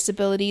people with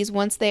disabilities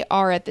once they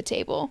are at the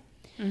table.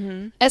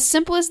 Mm-hmm. As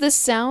simple as this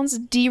sounds,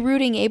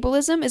 de-rooting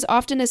ableism is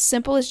often as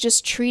simple as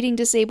just treating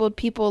disabled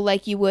people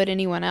like you would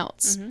anyone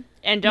else. Mm-hmm.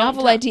 And don't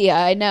novel idea,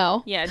 I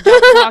know. Yeah,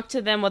 don't talk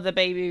to them with a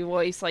baby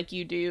voice like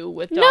you do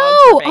with dogs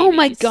or babies. Oh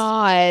my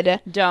God.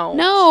 Don't.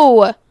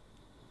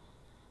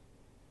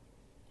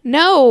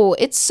 No,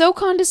 it's so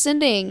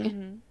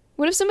condescending.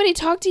 What if somebody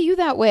talked to you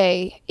that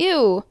way?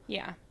 Ew.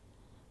 Yeah.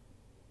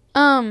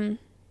 I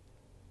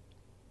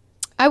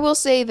will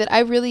say that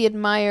I really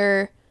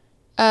admire,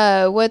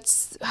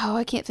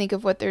 I can't think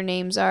of what their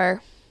names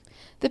are.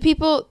 The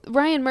people,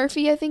 Ryan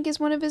Murphy, I think is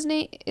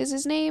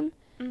his name.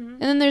 Mm-hmm.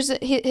 And then there's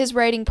his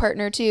writing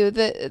partner too.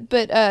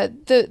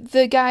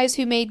 The guys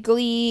who made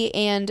Glee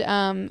and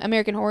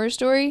American Horror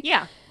Story.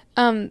 Yeah.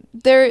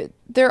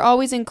 They're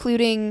always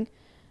including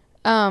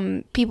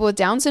people with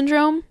Down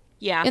syndrome.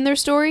 Yeah. In their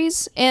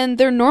stories, and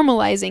they're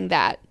normalizing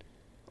that,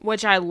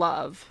 which I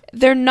love.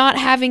 They're not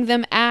having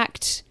them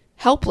act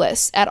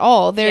helpless at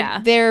all.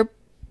 They're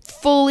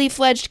fully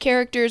fledged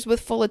characters with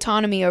full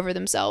autonomy over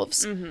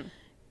themselves. Mm-hmm.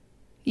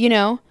 You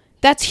know,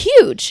 that's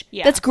huge.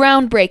 Yeah. That's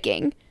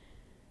groundbreaking.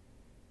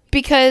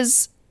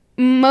 Because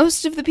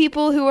most of the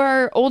people who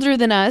are older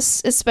than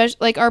us, especially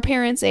like our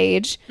parents'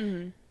 age,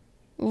 mm-hmm.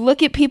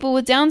 look at people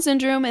with Down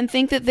syndrome and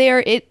think that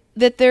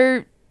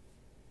they're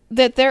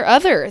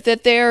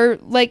they're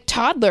like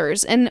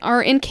toddlers and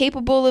are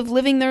incapable of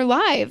living their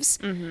lives.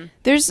 Mm-hmm.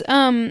 There's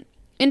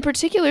in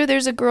particular,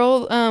 there's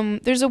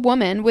a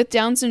woman with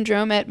Down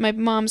syndrome at my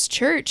mom's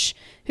church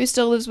who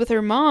still lives with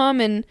her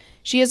mom, and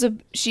she has a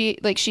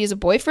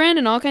boyfriend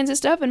and all kinds of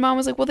stuff, and mom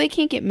was like, well, they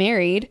can't get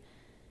married.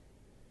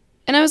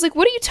 And I was like,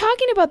 what are you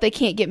talking about? They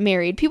can't get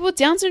married. People with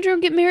Down syndrome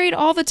get married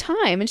all the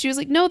time. And she was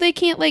like, no, they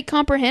can't like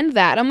comprehend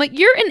that. I'm like,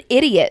 you're an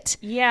idiot.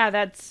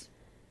 Yeah,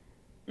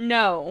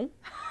 no.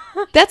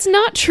 That's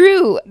not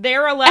true.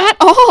 They're allowed at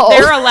all.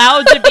 They're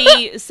allowed to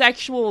be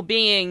sexual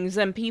beings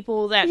and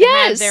people that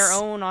have their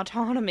own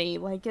autonomy.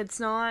 Like, it's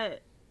not.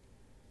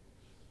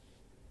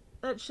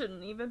 That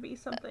shouldn't even be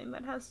something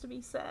that has to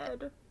be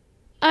said.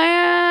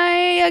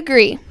 I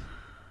agree.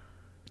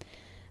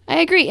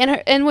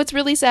 And what's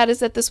really sad is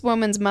that this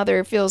woman's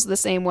mother feels the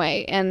same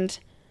way. And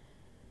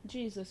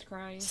Jesus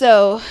Christ.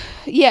 So,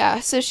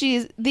 yeah. So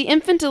she's the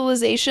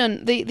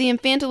infantilization. The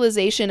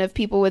infantilization of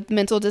people with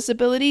mental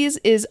disabilities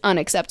is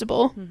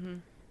unacceptable. Mm-hmm.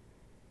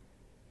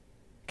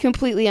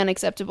 Completely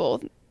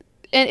unacceptable.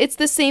 And it's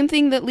the same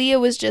thing that Leah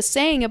was just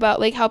saying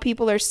about like how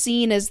people are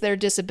seen as their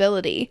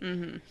disability.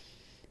 Mm-hmm.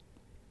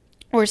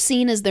 Or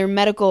seen as their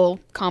medical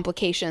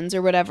complications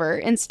or whatever,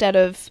 instead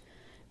of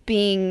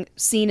being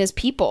seen as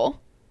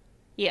people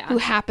who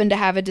happen to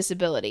have a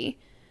disability.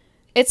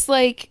 It's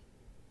like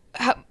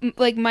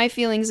my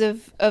feelings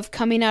of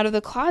coming out of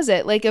the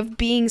closet, like of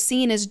being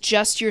seen as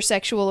just your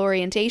sexual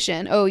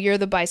orientation. Oh, you're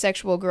the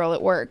bisexual girl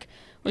at work,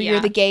 or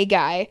you're the gay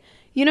guy.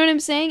 You know what I'm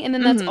saying? And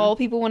then that's all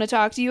people want to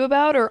talk to you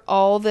about, or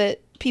all that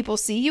people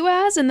see you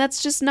as. And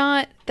that's just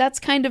not,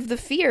 that's kind of the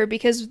fear,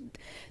 because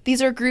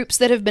these are groups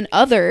that have been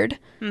othered.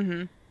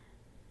 Mm-hmm.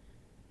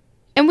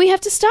 And we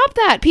have to stop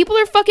that. People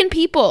are fucking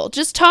people.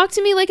 Just talk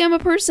to me like I'm a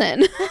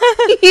person.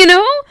 You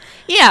know?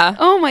 Yeah.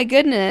 Oh my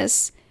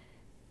goodness.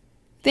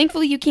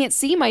 Thankfully you can't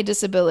see my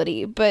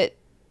disability, but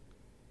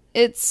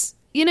it's,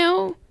 you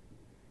know,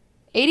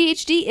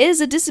 ADHD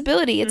is a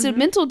disability. It's a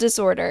mental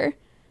disorder.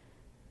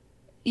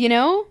 You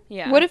know?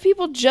 Yeah. What if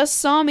people just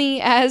saw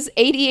me as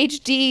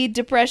ADHD,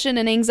 depression,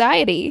 and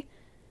anxiety?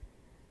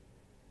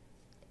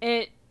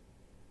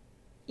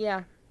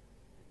 Yeah.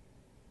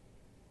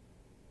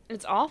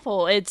 It's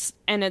awful. It's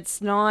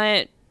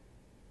not.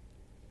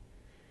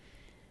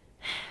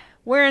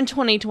 We're in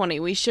 2020.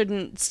 We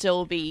shouldn't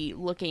still be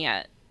looking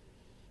at.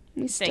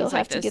 We still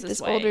have to get this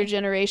older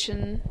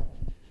generation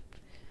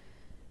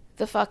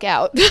the fuck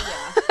out.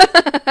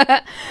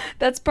 Yeah.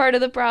 That's part of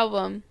the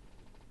problem.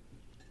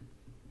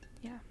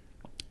 Yeah.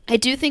 I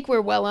do think we're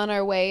well on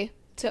our way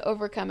to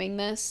overcoming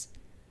this.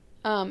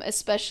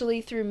 Especially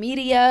through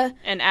media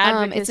and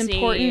advocacy. It's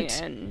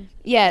important.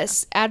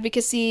 Yes,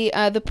 advocacy.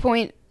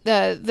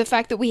 The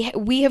fact that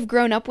we have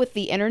grown up with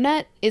the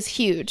internet is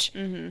huge,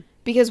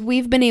 because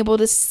we've been able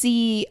to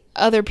see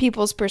other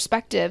people's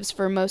perspectives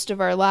for most of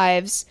our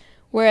lives,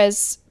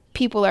 whereas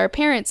people our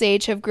parents'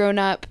 age have grown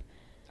up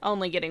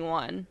only getting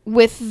one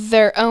with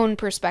their own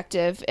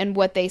perspective and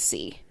what they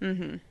see.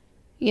 Mm-hmm.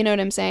 You know what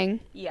I'm saying?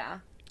 Yeah.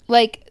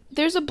 Like,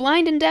 there's a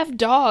blind and deaf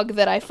dog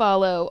that I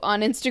follow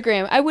on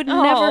Instagram. I would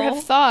never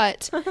have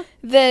thought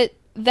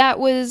that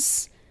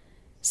was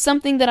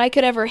something that I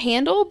could ever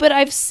handle, but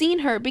I've seen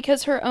her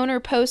because her owner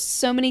posts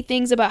so many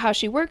things about how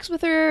she works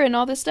with her and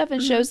all this stuff,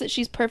 and shows that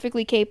she's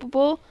perfectly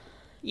capable,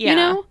 you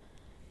know,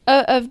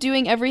 of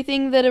doing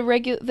everything that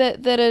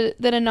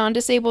a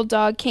non-disabled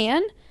dog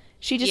can.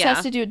 She just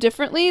has to do it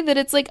differently. That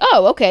it's like,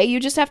 oh, okay, you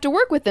just have to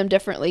work with them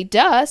differently.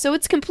 Duh. So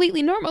it's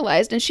completely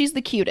normalized, and she's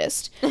the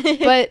cutest.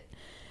 But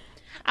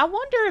I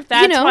wonder if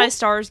that's why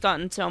Star's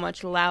gotten so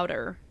much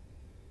louder,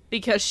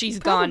 because she's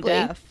gone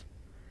deaf.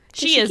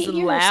 She is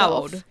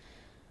loud. Herself.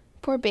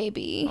 Poor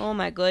baby. Oh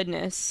my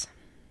goodness.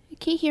 I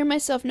can't hear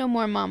myself no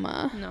more,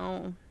 Mama.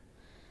 No.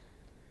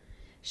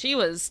 She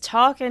was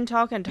talking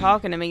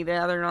to me the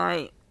other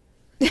night.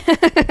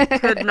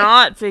 Could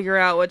not figure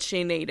out what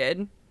she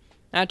needed.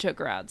 I took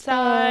her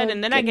outside,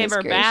 and then I gave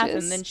her a bath,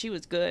 and then she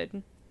was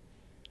good.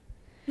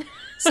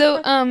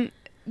 So,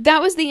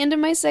 that was the end of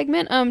my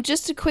segment.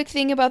 Just a quick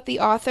thing about the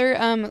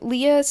author.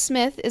 Leah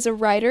Smith is a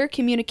writer,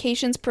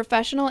 communications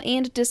professional,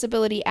 and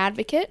disability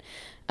advocate.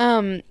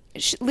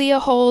 Leah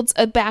holds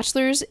a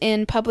bachelor's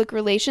in public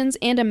relations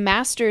and a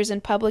master's in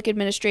public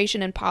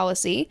administration and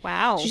policy.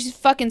 Wow. She's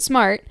fucking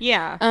smart.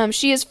 Yeah.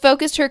 She has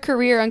focused her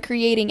career on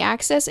creating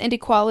access and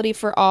equality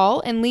for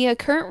all, and Leah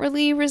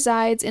currently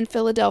resides in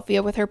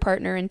Philadelphia with her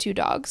partner and 2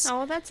 dogs.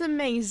 Oh, that's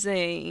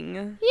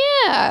amazing.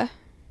 Yeah.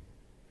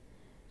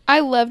 I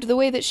loved the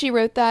way that she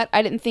wrote that.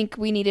 I didn't think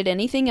we needed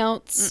anything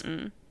else.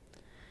 Mm-mm.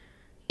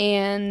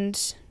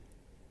 And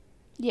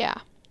yeah.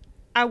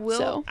 I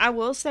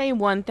will say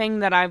one thing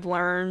that I've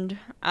learned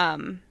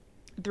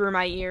through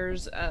my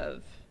years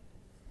of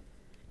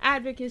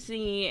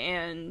advocacy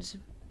and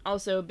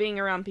also being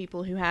around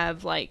people who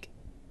have, like,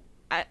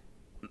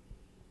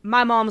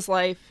 my mom's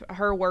life,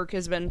 her work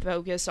has been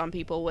focused on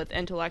people with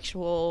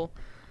intellectual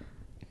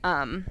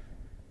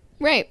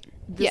right.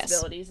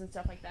 disabilities and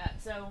stuff like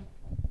that. So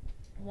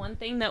one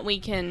thing that we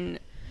can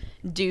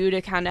do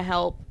to kind of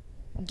help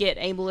get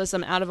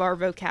ableism out of our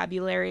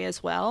vocabulary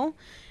as well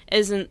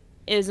is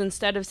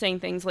instead of saying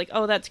things like,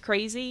 oh, that's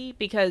crazy,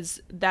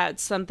 because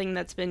that's something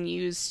that's been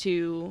used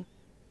to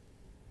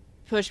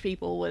push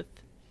people with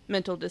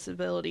mental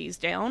disabilities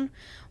down.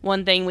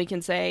 One thing we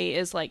can say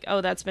is like,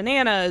 oh, that's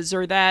bananas,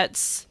 or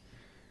that's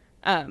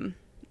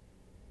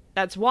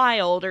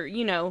wild, or,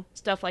 you know,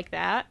 stuff like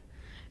that.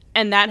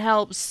 And that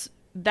helps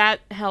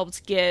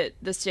get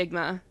the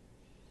stigma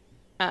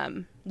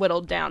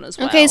whittled down as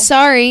well. Okay,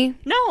 sorry.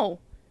 No,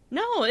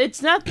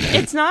 it's not.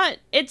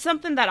 It's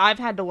something that I've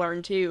had to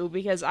learn too,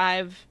 because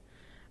I've.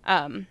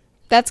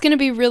 That's gonna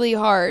be really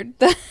hard.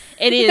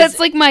 It is. That's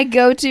like my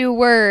go-to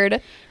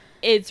word.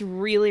 It's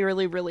really,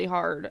 really, really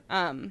hard.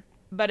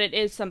 But it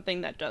is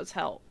something that does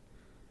help.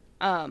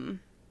 So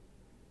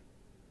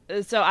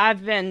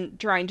I've been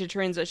trying to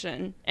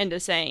transition into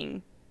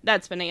saying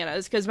that's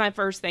bananas, because my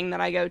first thing that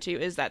I go to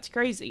is that's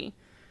crazy.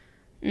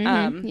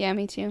 Mm-hmm. Yeah,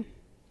 me too.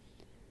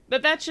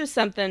 But that's just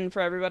something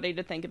for everybody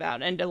to think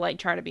about and to, like,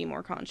 try to be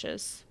more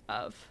conscious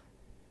of.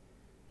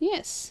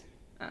 Yes.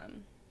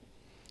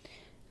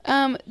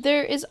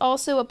 There is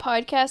also a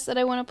podcast that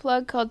I want to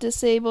plug called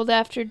Disabled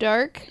After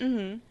Dark.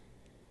 Mm-hmm.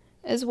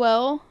 As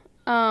well.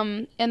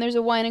 And there's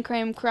a Wine and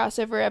Crime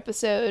crossover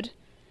episode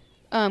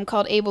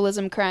called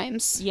Ableism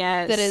Crimes.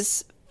 Yes. That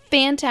is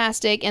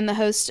fantastic, and the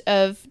host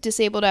of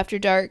Disabled After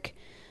Dark,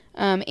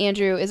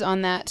 Andrew, is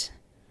on that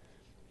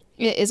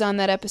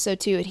episode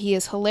too, and he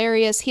is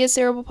hilarious. He has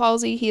cerebral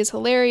palsy. He is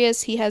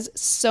hilarious. He has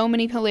so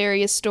many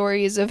hilarious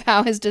stories of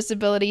how his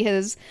disability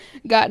has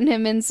gotten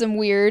him in some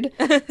weird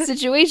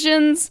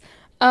situations,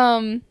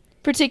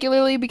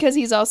 particularly because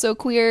he's also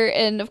queer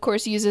and, of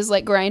course, uses,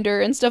 like,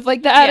 Grindr and stuff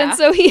like that. Yeah. And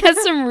so he has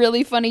some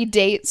really funny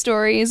date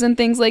stories and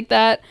things like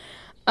that.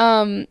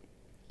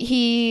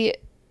 He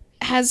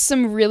has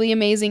some really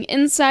amazing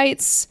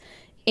insights,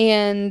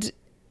 and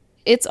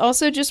it's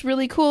also just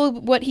really cool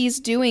what he's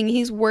doing.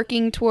 He's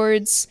working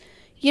towards,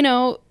 you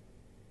know,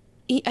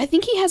 I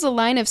think he has a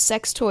line of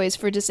sex toys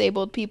for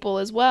disabled people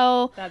as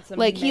well. That's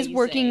amazing.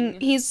 Like,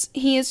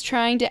 he is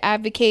trying to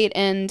advocate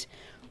and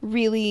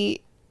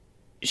really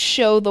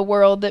show the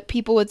world that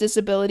people with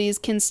disabilities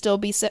can still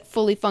be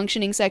fully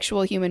functioning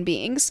sexual human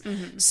beings.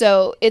 Mm-hmm.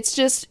 So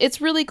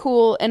it's really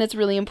cool, and it's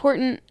really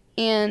important.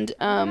 And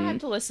I have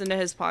to listen to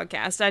his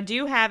podcast. I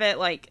do have it,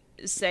 like,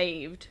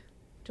 saved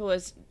to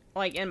listen,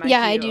 like, in my queue.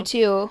 I do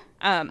too.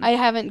 I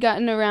haven't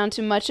gotten around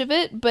to much of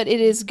it, but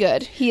it is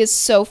good. He is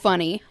so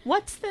funny.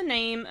 What's the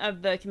name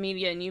of the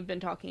comedian you've been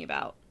talking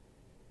about?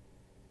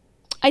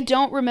 I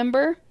don't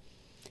remember.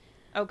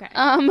 Okay.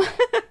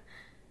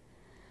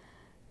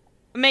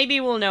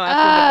 Maybe we'll know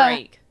after the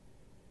break.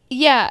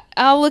 Yeah,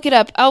 I'll look it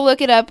up.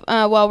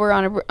 While we're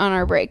on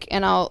our break,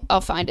 and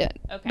I'll find it.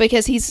 Okay.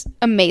 Because he's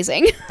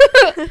amazing.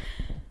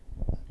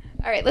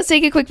 All right, let's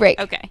take a quick break.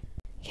 Okay.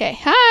 Okay.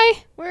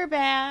 Hi. We're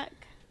back.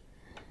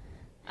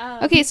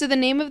 Okay, so the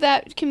name of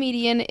that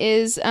comedian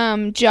is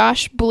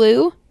Josh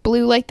Blue.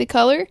 Blue like the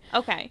color.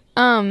 Okay.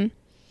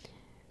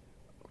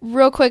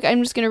 Real quick,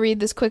 I'm just going to read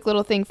this quick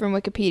little thing from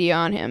Wikipedia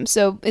on him.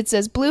 So it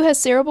says, Blue has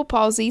cerebral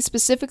palsy,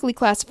 specifically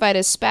classified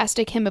as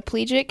spastic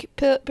hemiplegic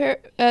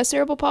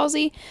cerebral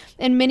palsy,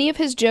 and many of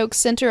his jokes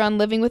center on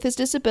living with his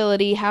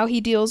disability, how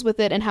he deals with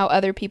it, and how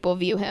other people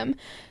view him.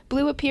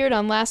 Blue appeared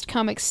on Last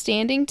Comic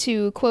Standing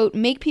to, quote,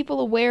 make people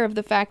aware of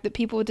the fact that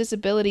people with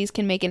disabilities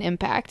can make an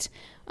impact,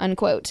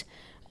 unquote.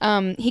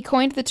 He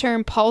coined the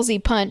term palsy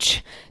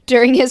punch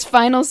during his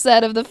final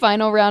set of the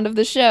final round of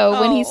the show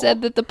when he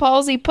said that the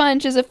palsy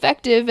punch is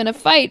effective in a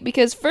fight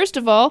because, first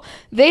of all,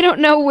 they don't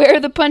know where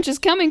the punch is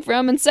coming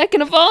from, and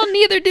second of all,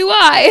 neither do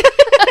I.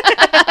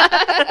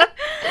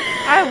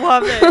 I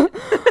love it.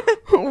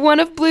 One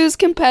of Blue's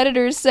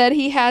competitors said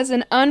he has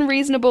an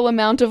unreasonable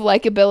amount of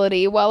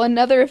likability, while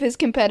another of his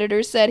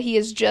competitors said he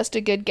is just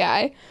a good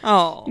guy.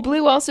 Oh.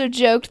 Blue also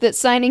joked that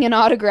signing an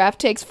autograph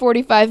takes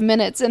 45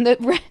 minutes and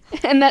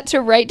that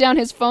to write down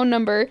his phone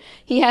number,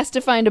 he has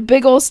to find a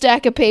big old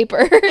stack of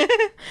paper.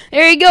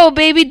 There you go,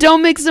 baby.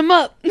 Don't mix them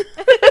up.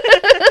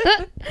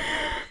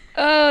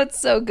 Oh, it's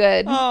so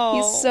good. Oh.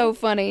 He's so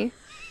funny.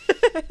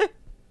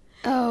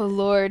 Oh,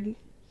 Lord.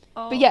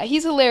 Oh. But yeah,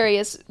 he's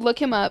hilarious. Look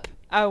him up.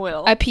 I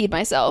will. I peed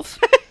myself.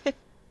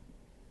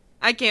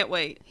 I can't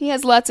wait. He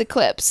has lots of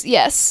clips.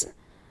 Yes.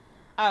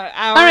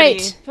 I already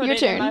put your it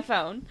turn. in my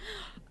phone.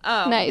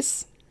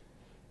 Nice.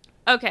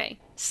 Okay,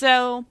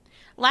 so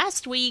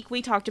last week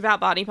we talked about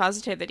body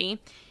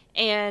positivity,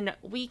 and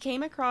we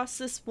came across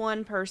this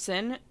one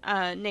person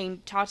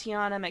named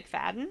Tatiana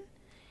McFadden.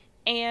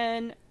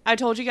 And I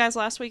told you guys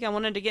last week I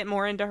wanted to get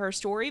more into her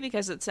story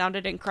because it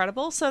sounded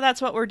incredible, so that's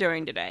what we're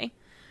doing today.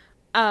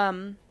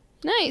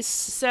 Nice.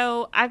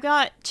 So I've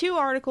got 2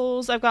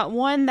 articles. I've got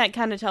one that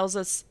kind of tells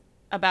us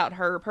about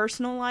her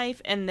personal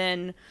life, and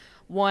then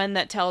one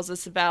that tells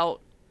us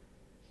about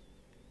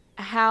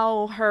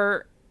how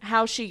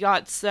she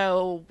got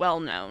so well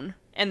known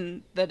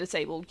in the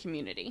disabled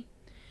community.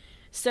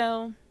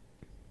 So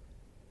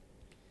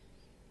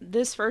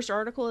this first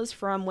article is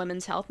from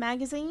Women's Health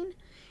magazine,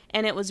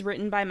 and it was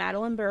written by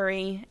Madeline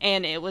Burry,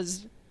 and it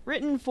was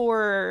written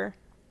for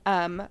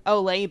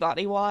Olay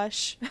body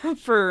wash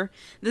for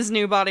this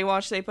new body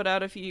wash they put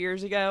out a few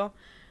years ago.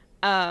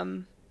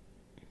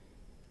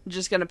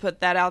 Just gonna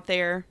put that out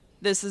there.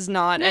 This is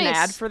not an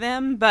ad for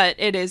them, but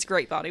it is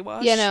great body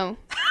wash. Yeah, no.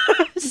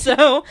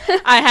 So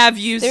I have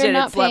used it.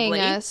 Not it's paying lovely.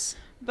 Us.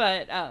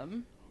 But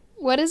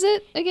what is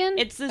it again?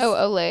 It's this. Oh,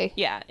 Olay.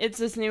 Yeah, it's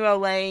this new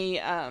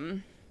Olay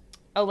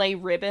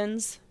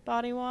Ribbons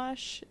body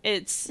wash.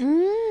 It's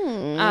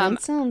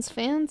it sounds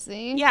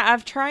fancy. Yeah,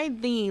 I've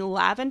tried the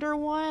lavender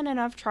one and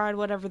I've tried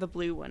whatever the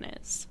blue one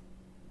is.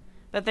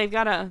 But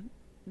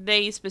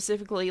they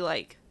specifically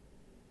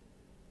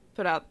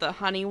put out the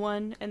honey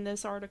one in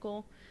this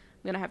article.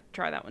 I'm gonna have to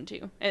try that one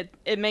too.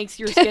 It makes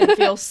your skin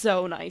feel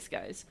so nice,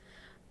 guys.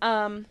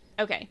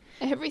 Okay.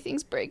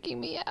 Everything's breaking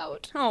me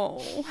out.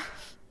 Oh.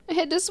 I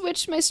had to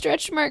switch my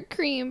stretch mark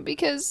cream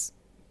because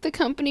the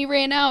company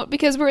ran out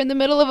because we're in the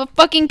middle of a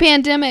fucking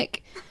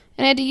pandemic.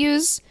 And I had to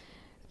use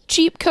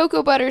cheap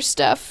cocoa butter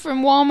stuff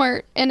from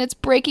Walmart, and it's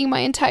breaking my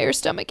entire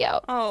stomach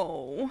out.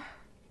 Oh.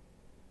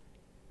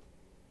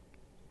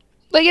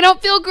 I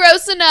don't feel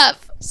gross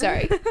enough.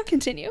 Sorry.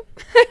 Continue.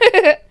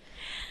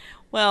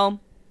 Well,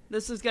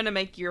 this is going to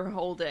make your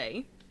whole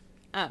day.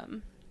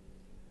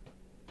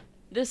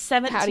 This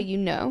 17... How do you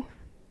know?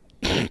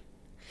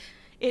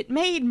 It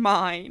made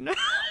mine.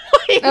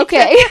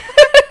 Okay.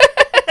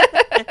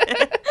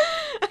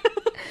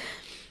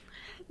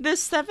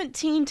 This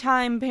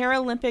 17-time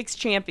Paralympics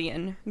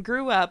champion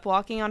grew up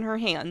walking on her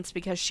hands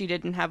because she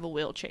didn't have a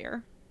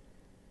wheelchair.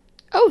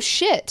 Oh,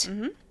 shit.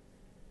 Mm-hmm.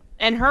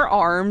 And her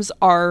arms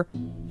are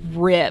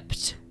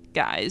ripped,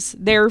 guys.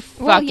 They're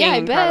fucking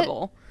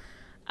incredible.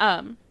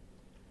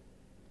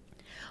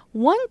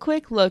 One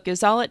quick look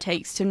is all it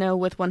takes to know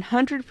with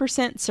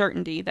 100%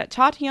 certainty that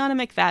Tatiana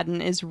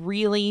McFadden is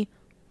really,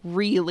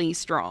 really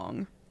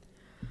strong.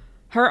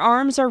 Her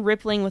arms are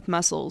rippling with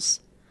muscles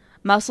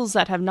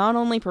that have not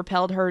only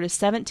propelled her to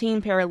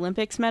 17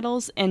 Paralympics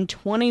medals and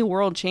 20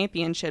 World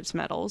Championships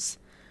medals,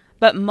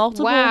 but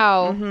multiple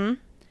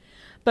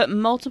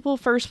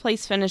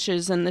first-place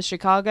finishes in the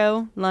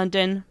Chicago,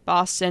 London,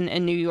 Boston,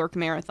 and New York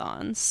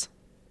marathons.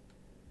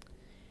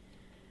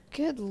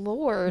 Good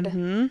Lord.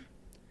 Mm-hmm.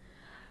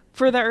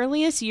 For the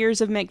earliest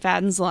years of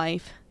McFadden's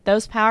life,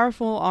 those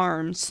powerful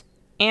arms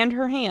and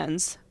her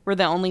hands were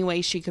the only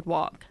way she could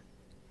walk.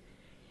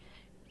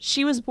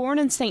 She was born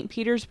in St.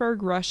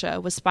 Petersburg, Russia,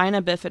 with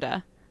spina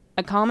bifida,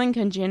 a common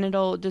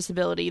congenital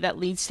disability that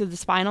leads to the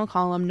spinal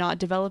column not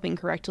developing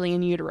correctly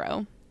in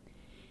utero.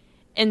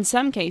 In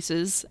some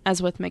cases,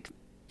 as with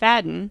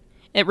McFadden,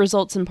 it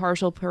results in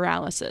partial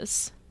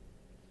paralysis.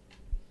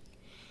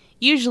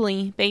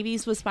 Usually,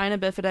 babies with spina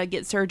bifida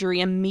get surgery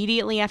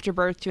immediately after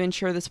birth to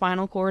ensure the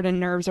spinal cord and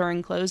nerves are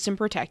enclosed and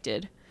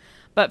protected.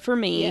 But for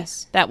me,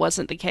 that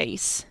wasn't the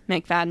case,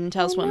 McFadden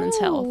tells Women's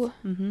Health.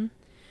 Mm-hmm.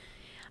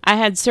 I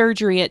had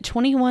surgery at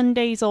 21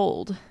 days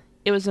old.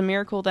 It was a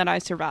miracle that I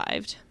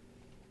survived.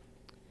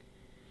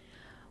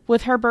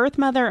 With her birth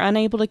mother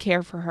unable to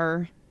care for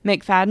her,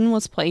 McFadden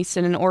was placed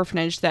in an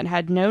orphanage that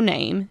had no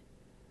name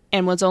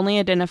and was only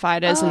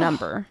identified as a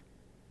number.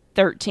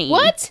 13.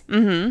 What?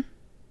 Mm-hmm.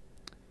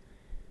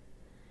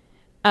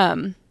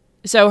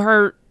 So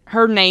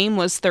her name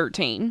was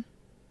 13.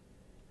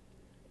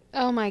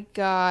 Oh my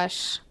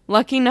gosh.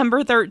 Lucky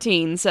number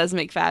 13, says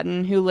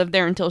McFadden, who lived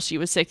there until she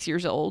was 6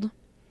 years old.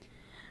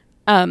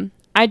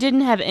 I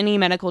didn't have any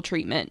medical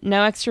treatment,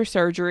 no extra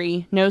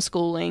surgery, no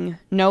schooling,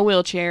 no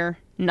wheelchair,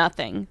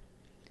 nothing,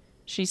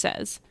 she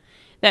says.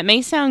 That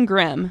may sound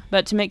grim,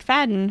 but to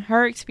McFadden,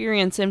 her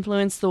experience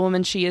influenced the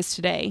woman she is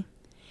today.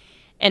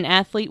 An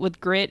athlete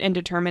with grit and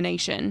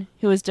determination,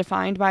 who is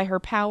defined by her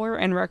power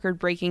and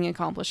record-breaking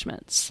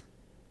accomplishments.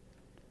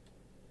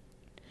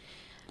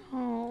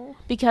 Oh.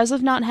 Because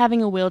of not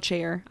having a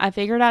wheelchair, I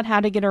figured out how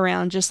to get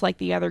around just like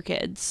the other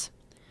kids.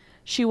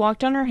 She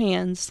walked on her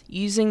hands,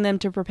 using them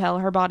to propel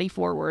her body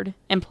forward,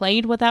 and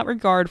played without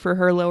regard for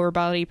her lower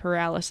body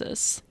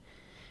paralysis.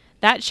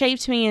 That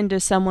shaped me into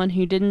someone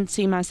who didn't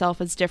see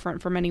myself as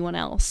different from anyone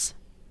else.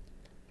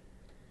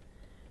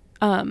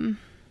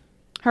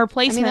 Her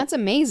placement... I mean, that's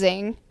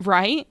amazing.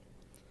 Right?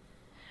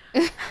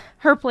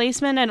 Her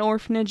placement at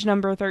orphanage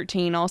number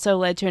 13 also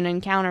led to an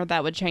encounter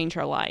that would change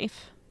her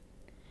life.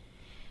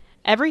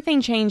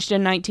 Everything changed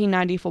in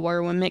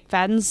 1994 when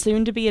McFadden's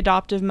soon-to-be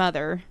adoptive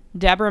mother,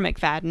 Deborah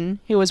McFadden,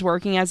 who was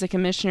working as a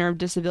commissioner of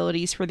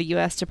disabilities for the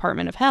U.S.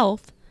 Department of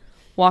Health,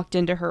 walked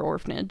into her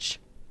orphanage.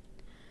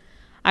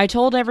 I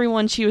told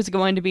everyone she was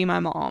going to be my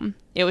mom.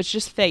 It was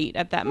just fate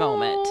at that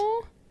moment.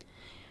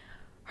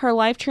 Her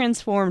life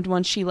transformed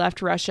once she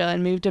left Russia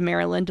and moved to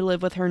Maryland to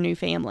live with her new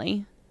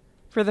family.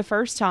 For the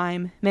first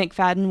time,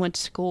 McFadden went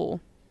to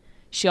school.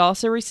 She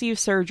also received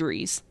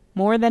surgeries,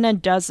 more than a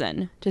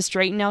dozen, to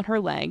straighten out her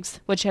legs,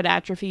 which had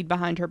atrophied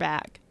behind her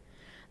back.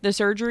 The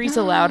surgeries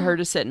allowed her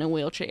to sit in a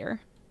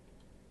wheelchair.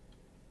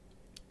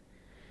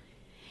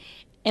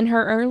 In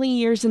her early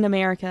years in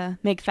America,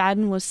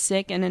 McFadden was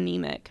sick and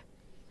anemic.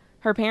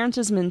 Her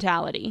parents'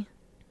 mentality: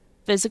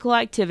 physical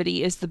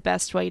activity is the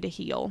best way to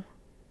heal.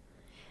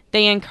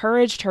 They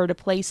encouraged her to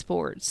play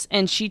sports,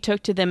 and she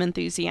took to them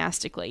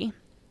enthusiastically.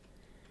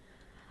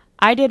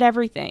 I did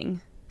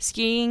everything: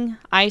 skiing,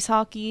 ice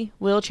hockey,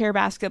 wheelchair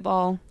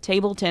basketball,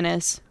 table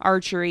tennis,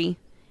 archery,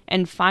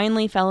 and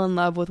finally fell in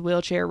love with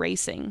wheelchair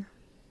racing.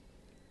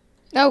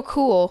 Oh,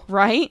 cool.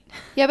 Right?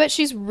 Yeah, but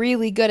she's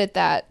really good at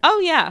that. Oh,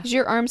 yeah. 'Cause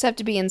your arms have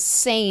to be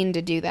insane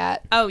to do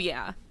that. Oh,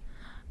 yeah.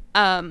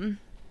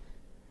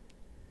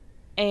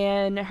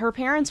 And her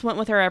parents went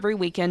with her every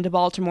weekend to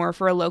Baltimore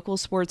for a local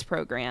sports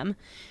program,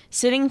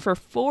 sitting for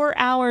 4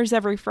 hours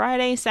every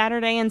Friday,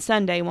 Saturday, and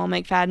Sunday while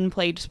McFadden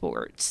played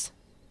sports.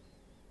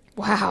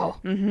 Wow.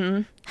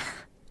 Mm-hmm.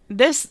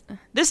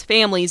 This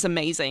family's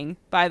amazing,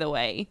 by the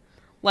way.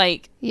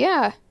 Like...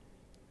 Yeah.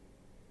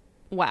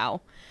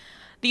 Wow.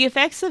 The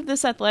effects of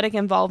this athletic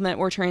involvement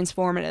were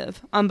transformative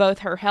on both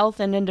her health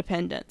and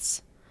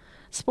independence.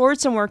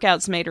 Sports and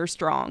workouts made her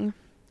strong.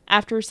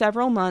 After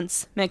several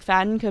months,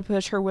 McFadden could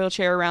push her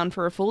wheelchair around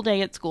for a full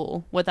day at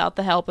school without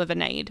the help of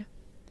an aide.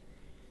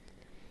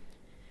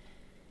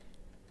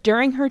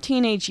 During her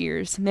teenage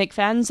years,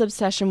 McFadden's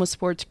obsession with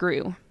sports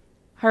grew.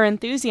 Her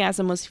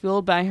enthusiasm was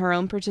fueled by her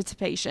own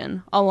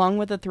participation, along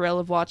with the thrill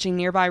of watching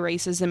nearby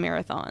races and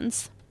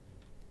marathons.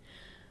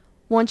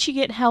 Once you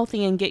get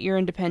healthy and get your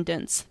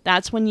independence,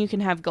 that's when you can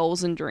have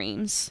goals and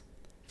dreams.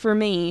 For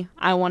me,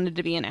 I wanted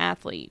to be an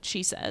athlete,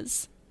 she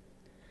says.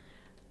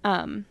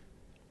 In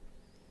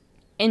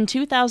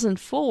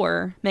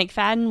 2004,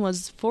 McFadden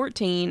was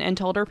 14 and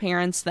told her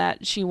parents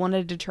that she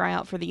wanted to try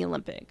out for the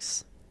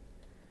Olympics.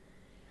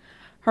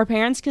 Her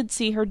parents could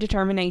see her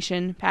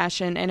determination,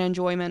 passion, and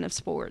enjoyment of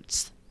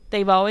sports.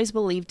 They've always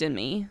believed in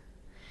me.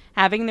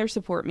 Having their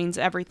support means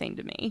everything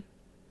to me.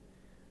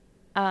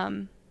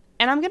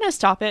 And I'm going to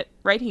stop it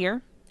right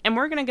here, and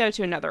we're going to go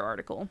to another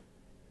article.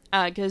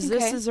 Because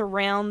this is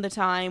around the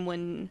time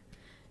when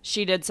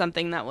she did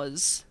something that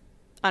was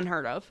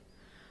unheard of.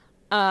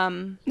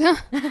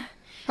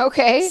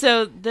 Okay.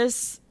 So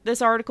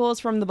this article is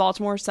from the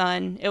Baltimore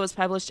Sun. It was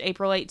published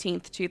April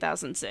 18th,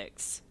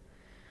 2006.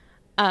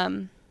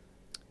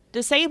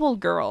 Disabled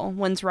girl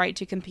wins right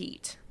to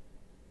compete.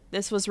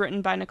 This was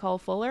written by Nicole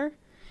Fuller.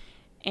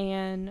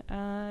 And,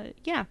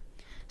 yeah.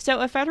 So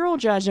a federal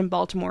judge in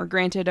Baltimore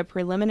granted a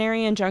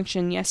preliminary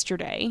injunction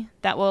yesterday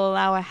that will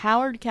allow a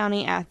Howard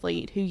County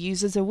athlete who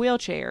uses a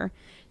wheelchair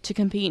to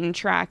compete in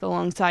track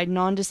alongside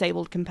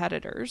non-disabled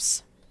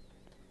competitors.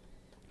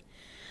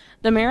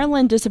 The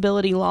Maryland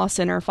Disability Law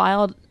Center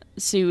filed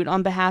suit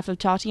on behalf of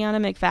Tatiana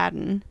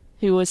McFadden,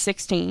 who was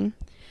 16,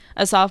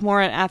 a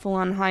sophomore at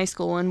Athlone High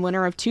School and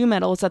winner of 2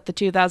 medals at the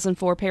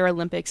 2004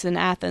 Paralympics in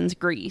Athens,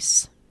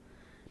 Greece.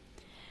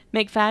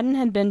 McFadden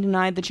had been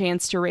denied the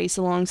chance to race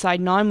alongside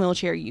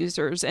non-wheelchair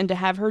users and to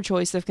have her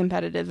choice of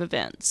competitive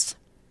events.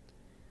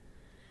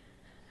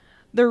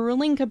 The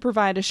ruling could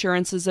provide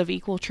assurances of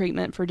equal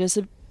treatment for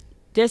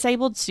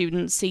disabled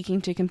students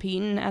seeking to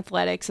compete in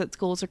athletics at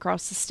schools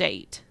across the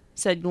state,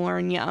 said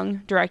Lauren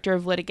Young, director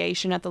of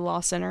litigation at the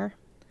Law Center.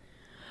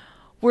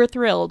 We're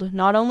thrilled,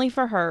 not only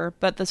for her,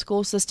 but the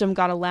school system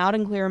got a loud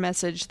and clear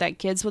message that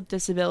kids with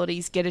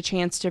disabilities get a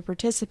chance to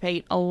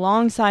participate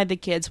alongside the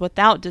kids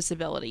without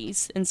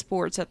disabilities in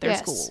sports at their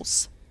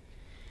schools.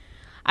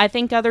 I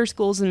think other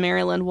schools in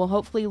Maryland will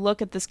hopefully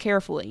look at this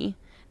carefully,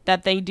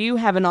 that they do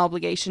have an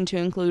obligation to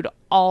include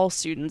all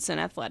students in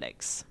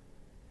athletics.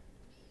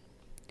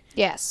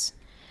 Yes.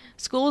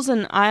 Schools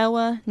in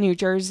Iowa, New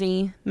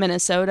Jersey,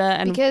 Minnesota,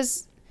 and...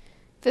 Because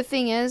the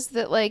thing is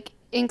that, like,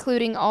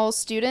 including all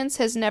students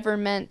has never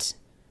meant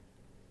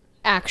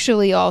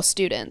actually all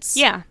students.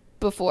 Yeah.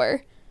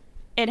 Before.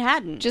 It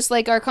hadn't. Just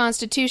like our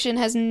Constitution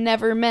has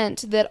never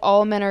meant that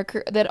all men are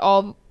that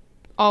all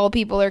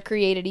people are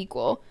created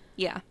equal.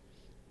 Yeah.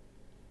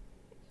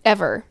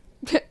 Ever.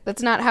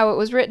 That's not how it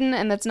was written,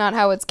 and that's not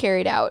how it's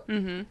carried out.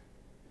 Mm-hmm.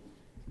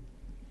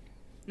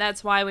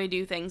 That's why we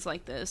do things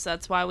like this.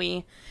 That's why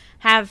we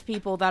have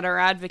people that are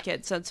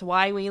advocates. That's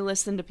why we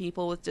listen to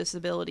people with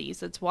disabilities.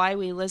 That's why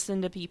we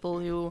listen to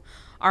people who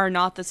are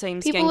not the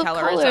same skin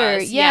color as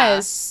us.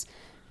 Yes. Yeah.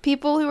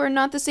 People who are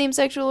not the same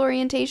sexual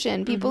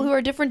orientation. People who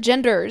are different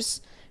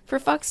genders. For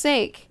fuck's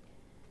sake.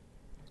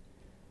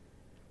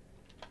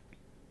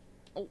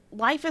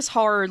 life is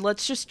hard.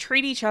 Let's just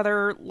treat each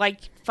other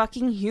like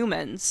fucking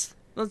humans.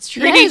 Let's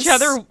treat each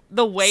other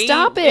the way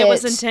it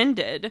was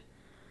intended.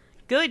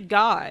 Good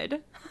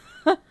God.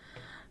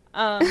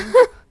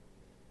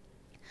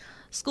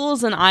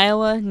 Schools in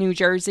Iowa, New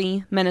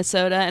Jersey,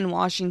 Minnesota, and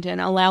Washington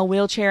allow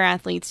wheelchair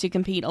athletes to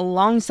compete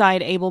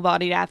alongside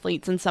able-bodied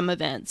athletes in some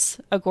events,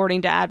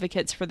 according to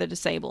Advocates for the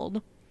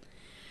Disabled.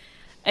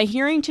 A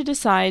hearing to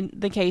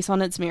decide the case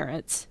on its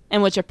merits,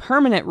 in which a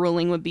permanent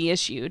ruling would be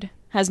issued,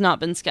 has not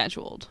been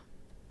scheduled.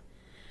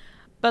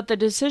 But the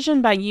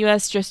decision by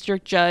U.S.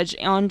 District Judge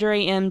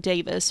Andre M.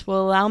 Davis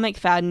will allow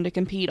McFadden to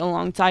compete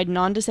alongside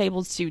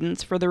non-disabled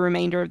students for the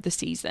remainder of the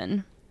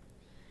season.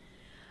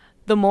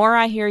 The more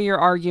I hear your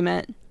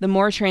argument, the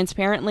more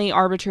transparently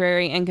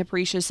arbitrary and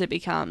capricious it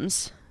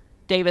becomes,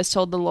 Davis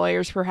told the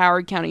lawyers for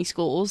Howard County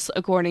Schools,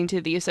 according to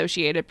the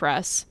Associated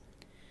Press.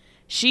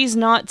 She's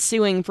not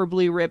suing for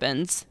blue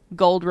ribbons,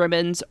 gold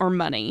ribbons, or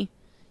money.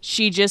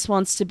 She just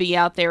wants to be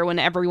out there when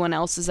everyone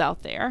else is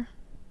out there.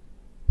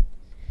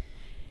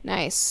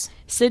 Nice.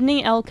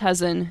 Sydney L.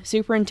 Cousin,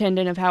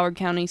 superintendent of Howard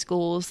County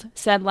Schools,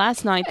 said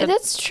last night that...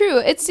 That's true.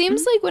 It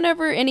seems like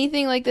whenever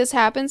anything like this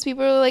happens,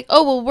 people are like,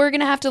 oh, well, we're going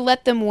to have to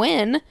let them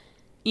win.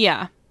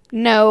 Yeah.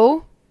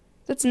 No.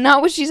 That's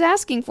not what she's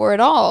asking for at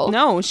all.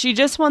 No, she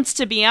just wants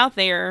to be out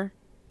there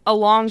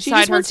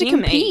alongside her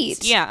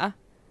teammates. Yeah.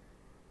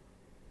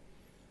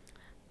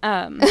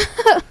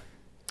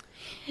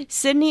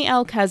 Sydney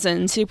L.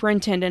 Cousin,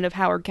 superintendent of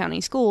Howard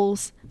County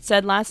Schools,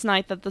 said last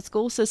night that the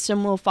school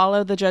system will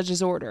follow the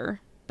judge's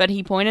order, but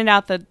he pointed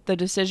out that the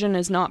decision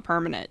is not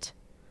permanent.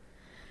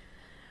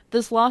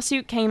 This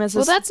lawsuit came as a...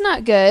 Well, that's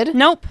not good.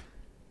 Nope.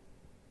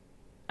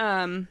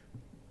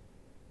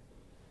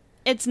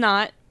 It's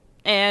not,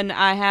 and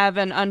I have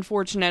an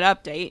unfortunate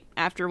update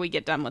after we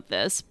get done with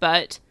this,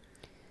 but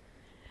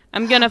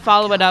I'm gonna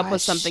follow it up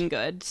with something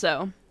good,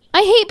 so...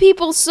 I hate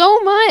people so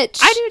much!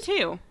 I do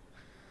too.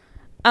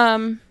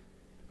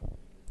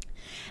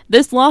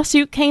 This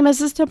lawsuit came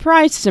as a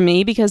surprise to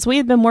me because we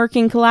had been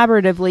working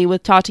collaboratively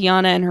with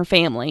Tatiana and her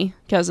family,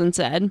 Cousin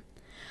said.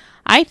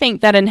 I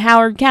think that in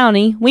Howard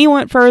County, we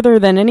went further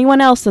than anyone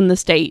else in the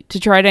state to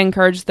try to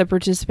encourage the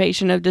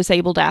participation of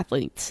disabled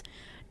athletes.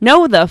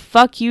 No, the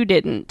fuck you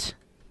didn't.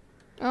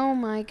 Oh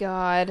my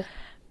God.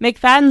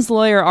 McFadden's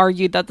lawyer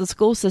argued that the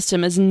school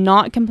system is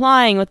not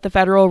complying with the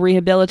Federal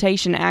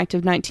Rehabilitation Act of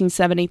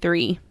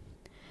 1973.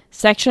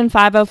 Section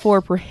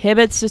 504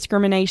 prohibits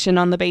discrimination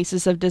on the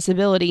basis of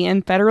disability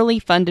in federally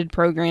funded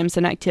programs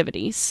and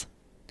activities.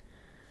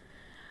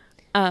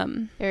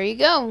 There you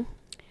go.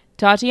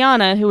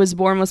 Tatiana, who was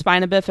born with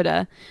spina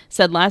bifida,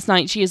 said last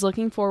night she is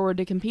looking forward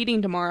to competing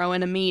tomorrow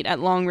in a meet at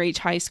Long Reach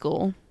High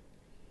School.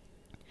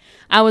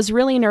 I was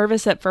really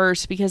nervous at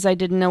first because I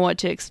didn't know what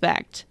to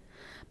expect.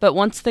 But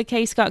once the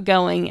case got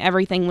going,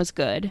 everything was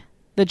good.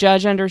 The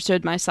judge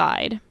understood my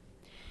side.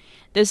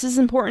 This is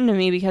important to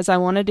me because I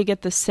wanted to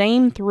get the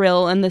same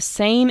thrill and the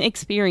same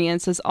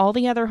experience as all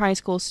the other high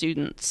school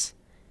students.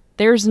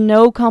 There's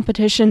no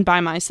competition by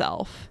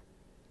myself.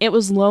 It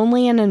was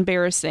lonely and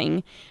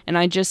embarrassing, and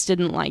I just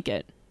didn't like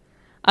it.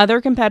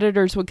 Other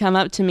competitors would come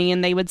up to me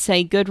and they would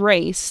say, "Good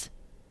race,"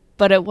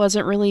 but it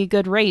wasn't really a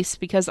good race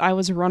because I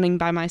was running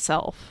by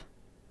myself.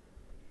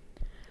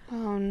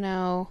 Oh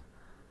no.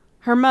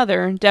 Her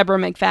mother, Deborah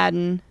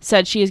McFadden,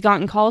 said she has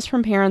gotten calls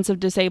from parents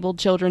of disabled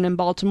children in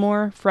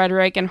Baltimore,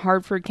 Frederick, and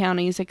Hartford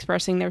counties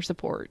expressing their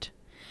support.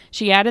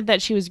 She added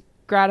that she was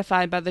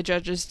gratified by the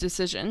judge's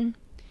decision.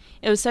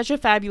 It was such a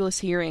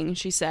fabulous hearing,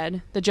 she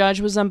said. The judge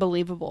was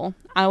unbelievable.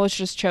 I was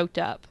just choked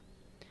up.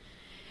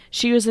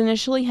 She was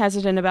initially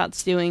hesitant about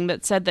suing,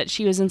 but said that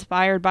she was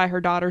inspired by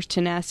her daughter's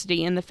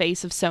tenacity in the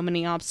face of so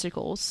many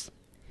obstacles.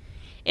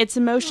 It's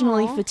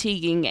emotionally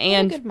fatiguing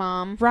and... What a good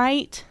mom.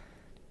 Right?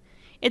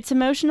 It's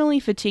emotionally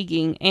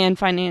fatiguing and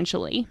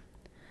financially.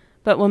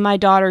 But when my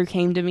daughter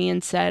came to me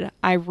and said,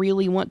 "I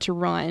really want to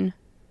run,"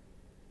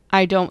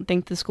 I don't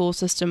think the school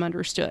system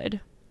understood.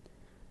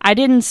 I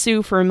didn't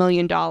sue for $1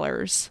 million.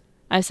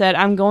 I said,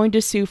 I'm going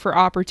to sue for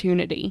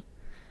opportunity.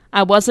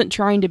 I wasn't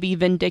trying to be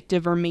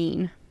vindictive or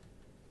mean.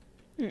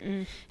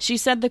 She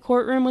said the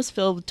courtroom was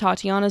filled with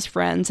Tatiana's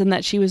friends and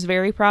that she was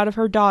very proud of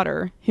her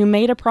daughter, who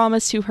made a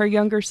promise to her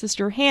younger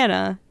sister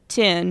Hannah,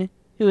 10,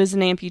 who is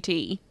an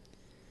amputee.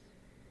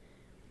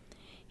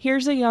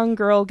 Here's a young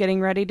girl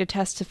getting ready to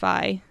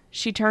testify.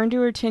 She turned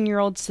to her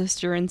 10-year-old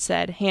sister and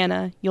said,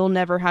 "Hannah, you'll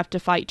never have to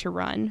fight to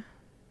run."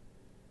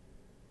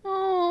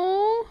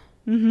 Oh.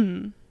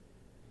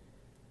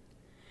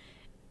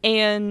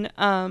 And,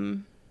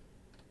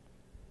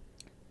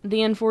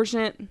 the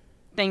unfortunate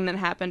thing that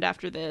happened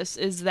after this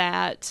is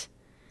that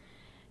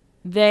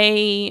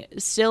they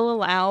still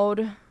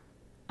allowed,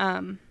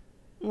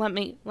 let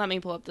me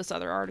pull up this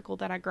other article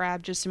that I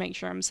grabbed just to make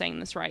sure I'm saying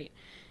this right.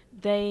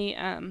 They,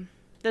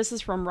 this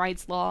is from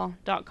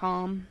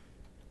rightslaw.com.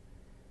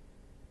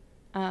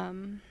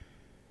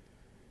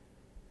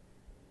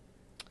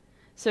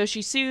 So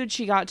she sued,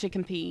 she got to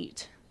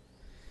compete.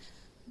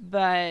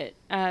 But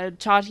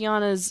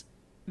Tatiana's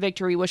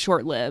victory was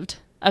short-lived.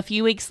 A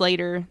few weeks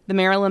later, the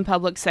Maryland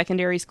Public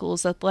Secondary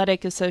Schools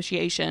Athletic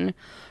Association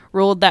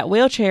ruled that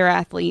wheelchair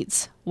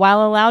athletes,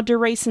 while allowed to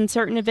race in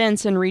certain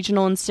events and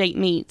regional and state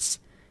meets,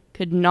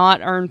 could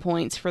not earn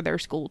points for their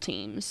school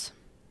teams.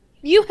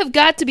 You have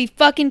got to be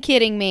fucking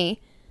kidding me.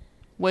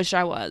 Wish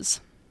I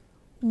was.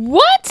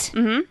 What?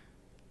 Mm-hmm.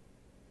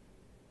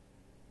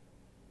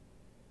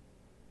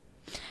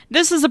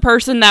 This is a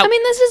person that... I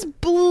mean, this is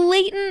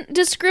blatant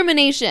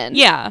discrimination.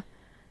 Yeah.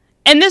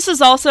 And this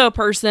is also a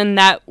person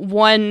that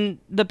won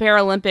the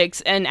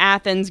Paralympics in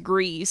Athens,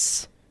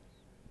 Greece.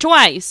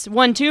 Twice.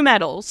 Won 2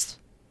 medals.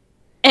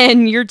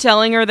 And you're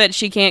telling her that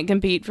she can't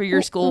compete for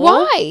your school?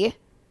 Why?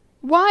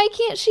 Why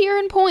can't she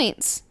earn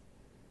points?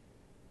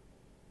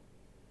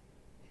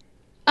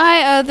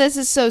 This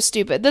is so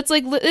stupid. That's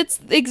like, it's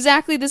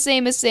exactly the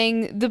same as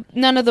saying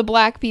none of the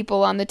black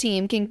people on the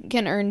team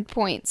can earn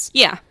points.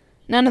 Yeah.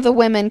 None of the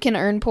women can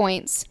earn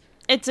points.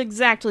 It's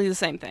exactly the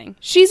same thing.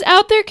 She's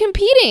out there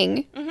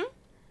competing. Mm-hmm.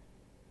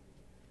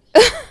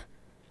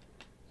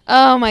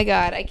 Oh my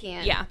god, I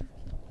can't. Yeah.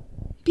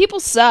 People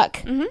suck.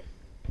 Mm-hmm.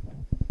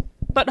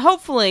 But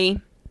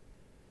hopefully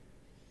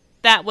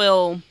that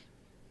will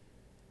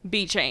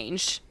be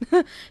changed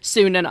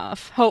soon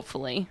enough.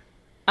 Hopefully.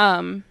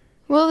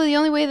 Well, the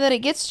only way that it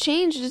gets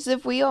changed is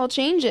if we all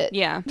change it.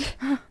 Yeah.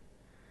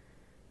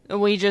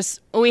 We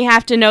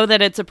have to know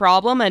that it's a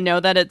problem and know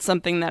that it's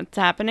something that's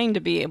happening to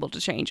be able to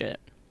change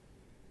it.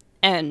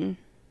 And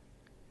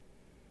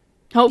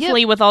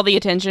hopefully with all the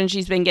attention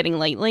she's been getting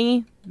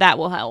lately, that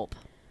will help.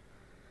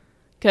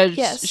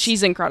 Because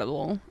she's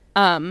incredible.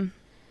 At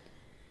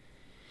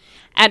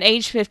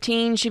age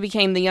 15, she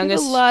became the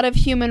youngest... There's a lot of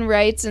human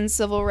rights and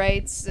civil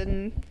rights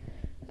and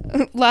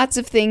lots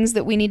of things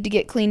that we need to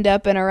get cleaned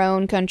up in our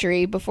own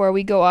country before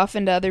we go off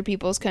into other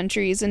people's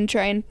countries and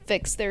try and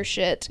fix their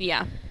shit.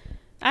 Yeah.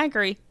 I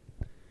agree.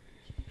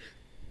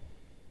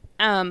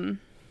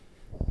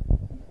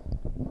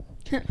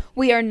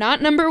 We are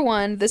not number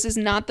 1. This is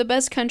not the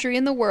best country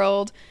in the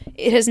world.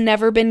 It has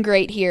never been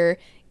great here.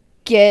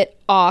 Get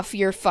off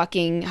your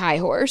fucking high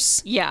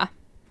horse. Yeah.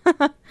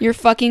 Your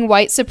fucking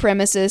white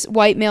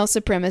male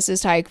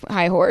supremacist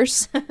high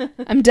horse.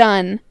 I'm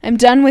done. I'm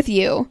done with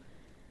you.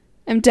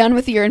 I'm done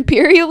with your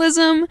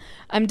imperialism.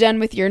 I'm done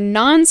with your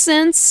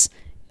nonsense.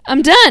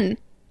 I'm done.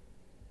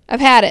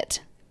 I've had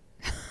it.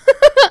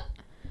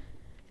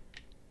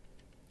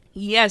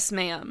 Yes,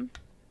 ma'am.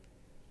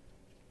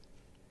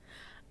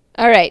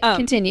 All right,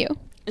 continue.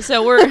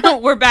 So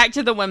we're back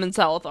to the women's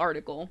health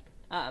article.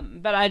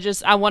 But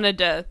I wanted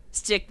to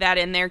stick that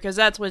in there because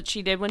that's what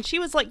she did when she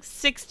was like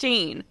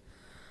 16.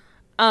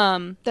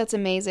 That's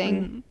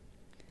amazing. Mm-hmm.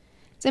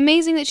 It's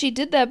amazing that she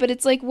did that, but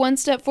it's like 1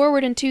 step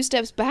forward and 2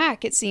 steps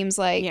back, it seems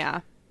like.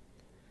 Yeah.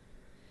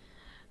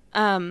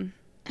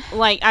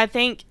 Like I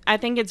think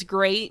it's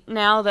great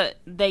now that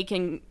they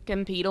can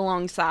compete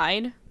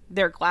alongside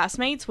their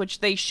classmates,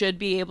 which they should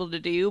be able to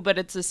do, but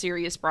it's a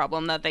serious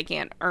problem that they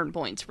can't earn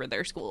points for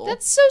their school.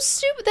 That's so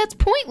stupid. That's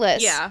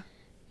pointless. Yeah.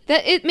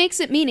 That it makes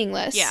it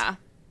meaningless. Yeah.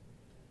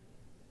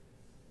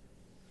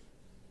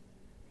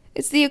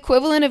 It's the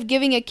equivalent of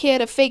giving a kid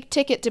a fake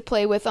ticket to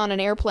play with on an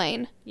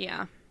airplane.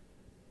 Yeah.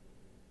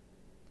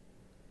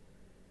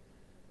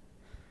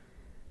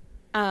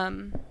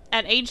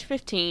 At age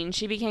 15,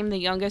 she became the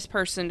youngest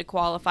person to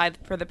qualify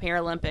for the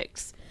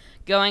Paralympics,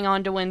 going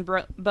on to win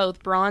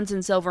both bronze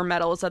and silver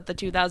medals at the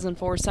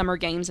 2004 Summer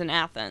Games in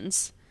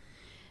Athens.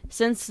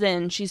 Since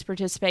then, she's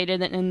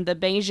participated in the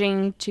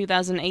Beijing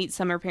 2008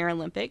 Summer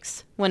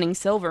Paralympics, winning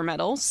silver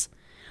medals,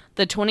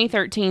 the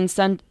 2013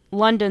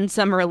 London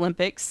Summer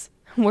Olympics,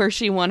 where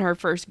she won her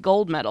first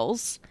gold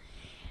medals,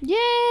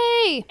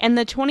 yay! And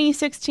the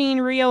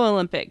 2016 Rio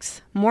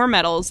Olympics, more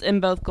medals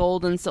in both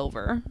gold and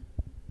silver.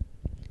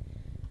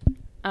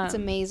 It's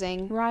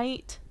amazing.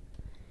 Right?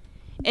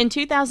 In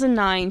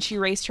 2009, she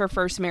raced her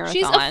first marathon.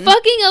 She's a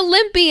fucking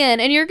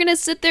Olympian, and you're gonna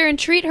sit there and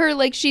treat her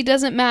like she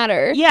doesn't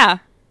matter. Yeah.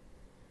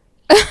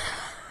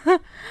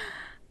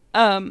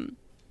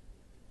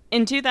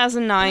 In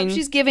 2009...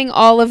 She's giving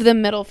all of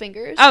them middle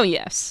fingers. Oh,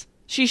 yes.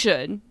 She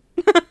should.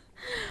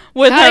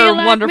 With her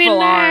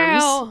wonderful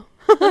arms.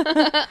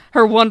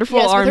 Her wonderful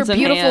arms and hands. With her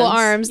beautiful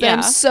arms that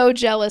I'm so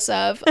jealous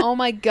of. Oh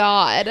my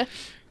god.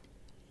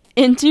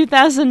 In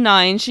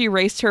 2009, she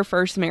raced her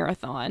first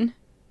marathon.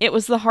 It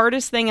was the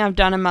hardest thing I've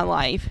done in my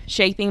life,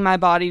 shaping my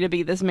body to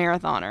be this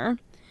marathoner,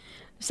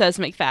 says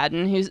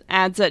McFadden, who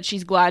adds that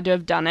she's glad to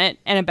have done it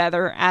and a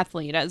better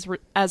athlete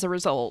as a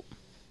result.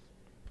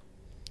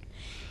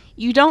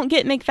 You don't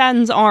get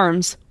McFadden's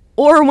arms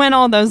or win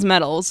all those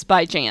medals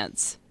by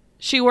chance.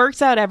 She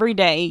works out every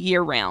day,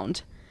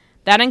 year-round.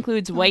 That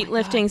includes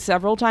weightlifting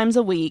several times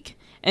a week,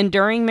 and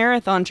during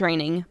marathon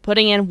training,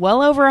 putting in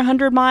well over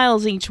 100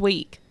 miles each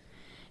week.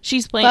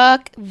 She's playing...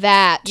 Fuck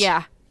that.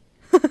 Yeah.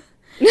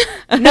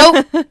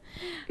 Nope.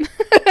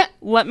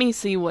 Let me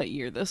see what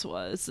year this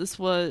was. This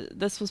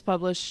was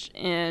published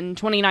in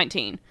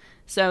 2019,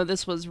 so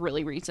this was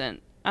really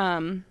recent.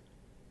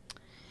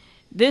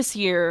 This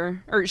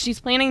year, she's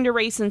planning to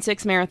race in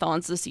 6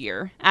 marathons this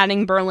year,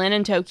 adding Berlin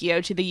and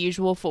Tokyo to the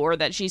usual 4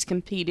 that she's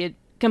competed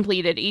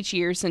completed each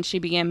year since she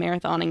began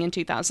marathoning in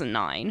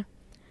 2009.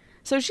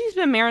 So she's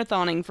been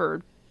marathoning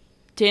for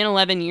 10,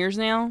 11 years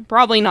now.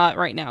 Probably not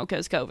right now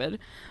because COVID.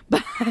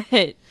 But...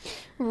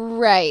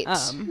 Right.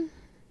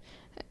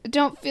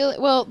 Don't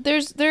feel... Well,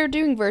 they're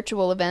doing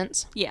virtual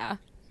events. Yeah.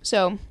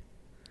 So...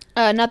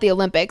 not the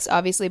Olympics,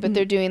 obviously, but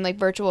they're doing, like,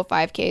 virtual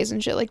 5Ks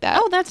and shit like that.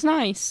 Oh, that's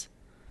nice.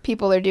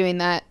 People are doing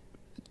that.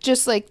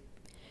 Just, like,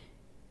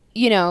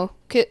 you know,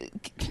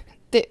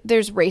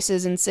 there's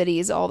races in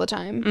cities all the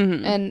time.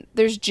 Mm-hmm. And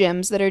there's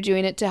gyms that are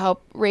doing it to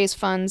help raise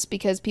funds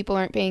because people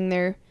aren't paying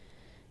their,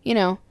 you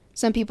know,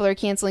 some people are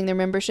canceling their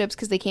memberships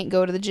because they can't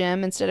go to the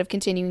gym instead of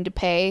continuing to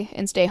pay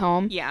and stay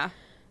home. Yeah.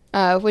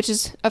 Which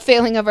is a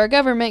failing of our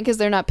government because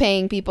they're not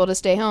paying people to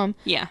stay home.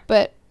 Yeah.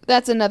 But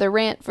that's another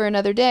rant for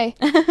another day.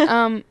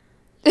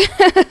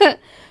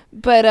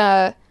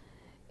 But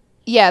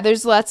yeah,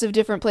 there's lots of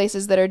different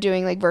places that are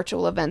doing like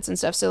virtual events and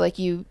stuff. So like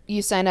you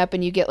sign up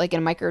and you get like a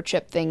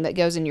microchip thing that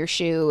goes in your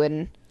shoe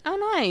and oh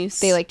nice.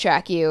 They like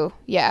track you.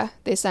 Yeah,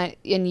 they sign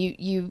and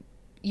you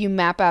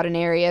map out an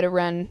area to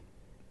run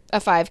a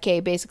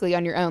 5K basically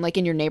on your own, like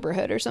in your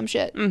neighborhood or some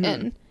shit,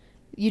 and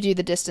you do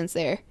the distance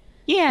there.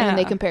 Yeah, and then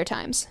they compare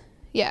times.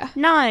 Yeah,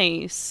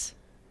 nice.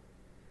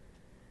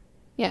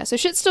 Yeah, so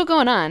shit's still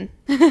going on.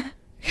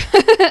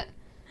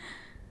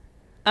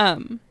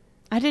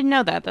 I didn't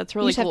know that. That's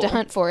really cool. You just have to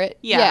hunt for it.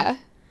 Yeah.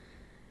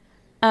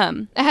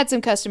 I had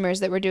some customers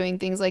that were doing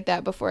things like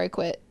that before I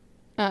quit.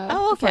 Okay.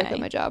 Before I quit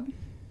my job.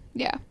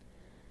 Yeah.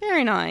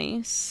 Very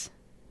nice.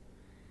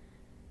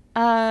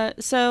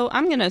 So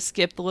I'm going to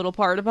skip the little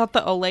part about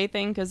the Olay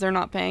thing because they're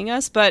not paying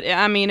us. But,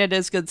 I mean, it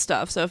is good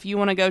stuff. So if you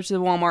want to go to the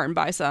Walmart and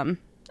buy some,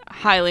 I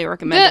highly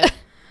recommend it.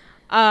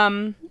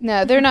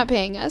 No, they're not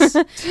paying us.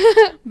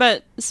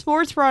 But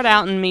sports brought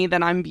out in me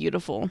that I'm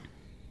beautiful.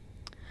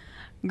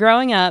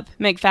 Growing up,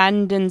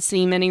 McFadden didn't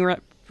see many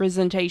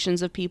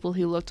representations of people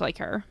who looked like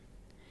her.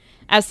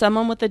 As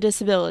someone with a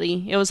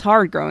disability, it was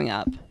hard growing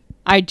up.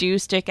 I do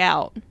stick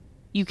out.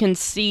 You can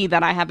see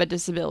that I have a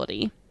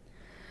disability.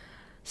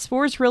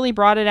 Sports really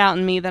brought it out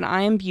in me that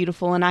I am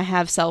beautiful and I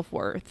have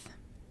self-worth.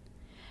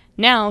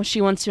 Now,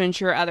 she wants to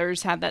ensure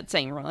others have that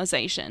same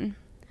realization.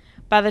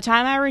 By the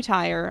time I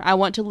retire, I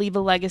want to leave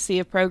a legacy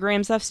of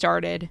programs I've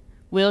started,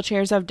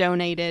 wheelchairs I've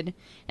donated,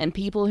 and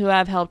people who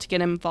have helped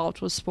get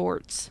involved with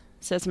sports,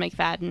 says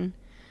McFadden.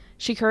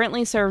 She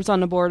currently serves on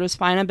the board of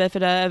Spina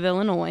Bifida of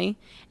Illinois,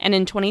 and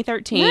in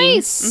 2013...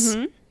 Nice!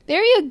 Mm-hmm,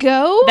 there you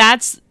go!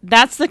 That's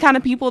the kind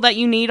of people that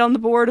you need on the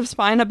board of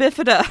Spina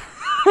Bifida.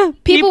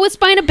 People with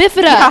Spina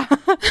Bifida! Yeah.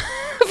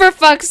 For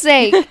fuck's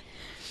sake!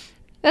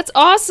 That's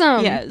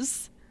awesome!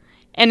 Yes.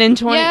 And in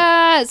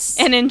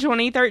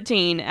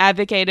 2013,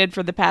 advocated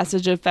for the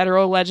passage of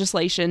federal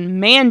legislation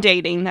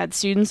mandating that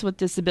students with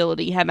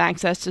disability have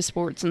access to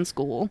sports in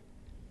school.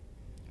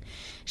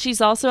 She's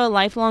also a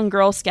lifelong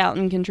Girl Scout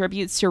and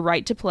contributes to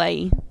Right to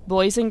Play,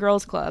 Boys and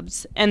Girls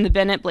Clubs, and the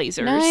Bennett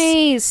Blazers.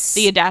 Nice!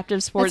 The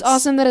adaptive sports... That's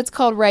awesome that it's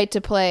called Right to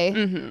Play.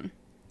 Mm-hmm.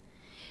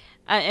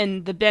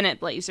 And the Bennett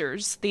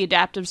Blazers, the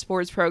adaptive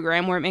sports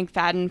program where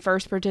McFadden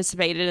first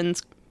participated in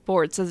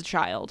sports as a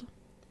child.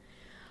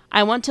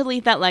 I want to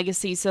leave that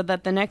legacy so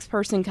that the next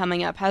person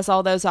coming up has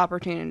all those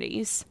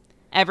opportunities.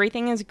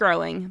 Everything is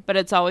growing, but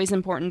it's always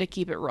important to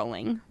keep it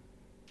rolling.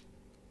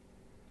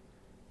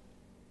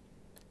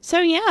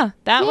 So yeah,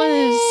 that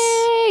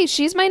was...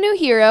 She's my new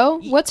hero.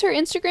 What's her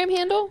Instagram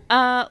handle?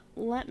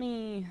 Let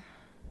me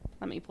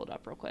pull it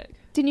up real quick.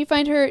 Didn't you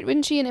find her,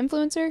 wasn't she an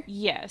influencer?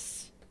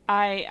 Yes.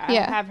 I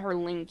have her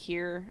link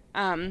here.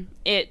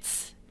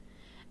 It's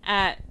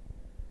Tatiana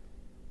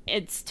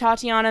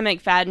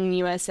McFadden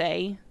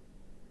USA.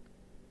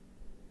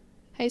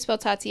 How do you spell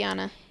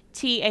Tatiana?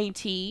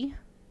 Tatyana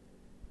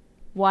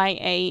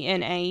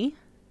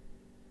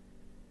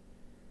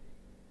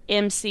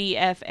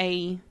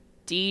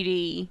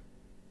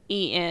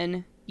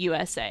McFadden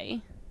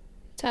USA.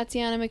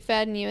 Tatiana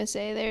McFadden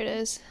USA. There it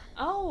is.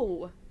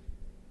 Oh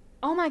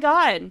my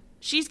God.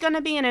 She's going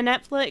to be in a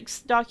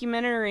Netflix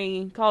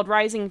documentary called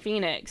Rising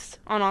Phoenix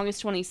on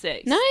August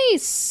 26th.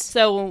 Nice.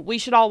 So we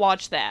should all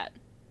watch that.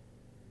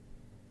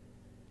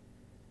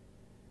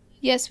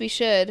 Yes, we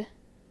should.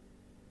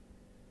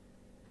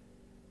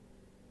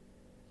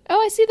 Oh,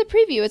 I see the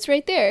preview. It's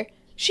right there.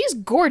 She's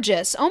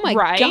gorgeous. Oh my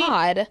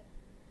God.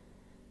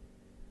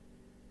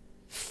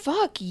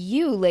 Fuck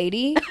you,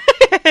 lady.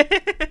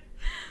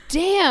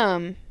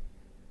 Damn.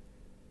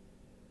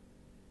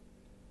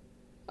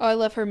 Oh, I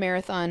love her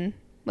marathon,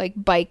 like,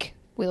 bike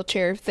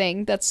wheelchair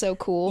thing. That's so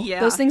cool. Yeah.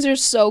 Those things are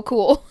so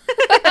cool.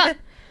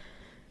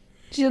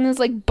 She's on this,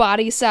 like,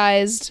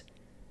 body-sized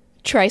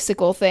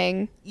tricycle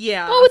thing.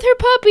 Yeah. Oh, with her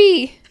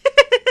puppy.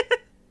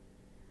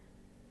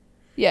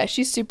 Yeah,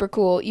 she's super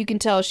cool. You can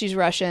tell she's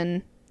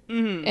Russian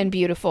and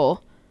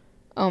beautiful.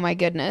 Oh my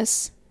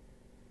goodness.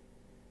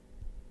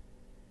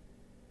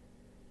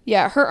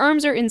 Yeah, her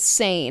arms are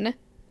insane.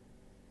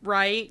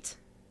 Right?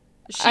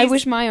 I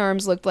wish my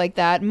arms looked like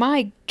that.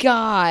 My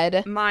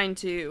God. Mine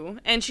too.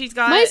 And she's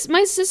got...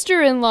 My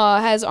sister-in-law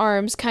has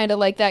arms kind of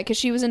like that because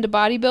she was into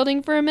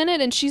bodybuilding for a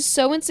minute, and she's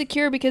so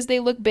insecure because they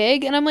look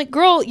big. And I'm like,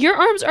 girl, your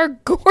arms are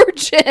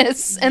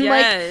gorgeous and,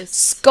 like,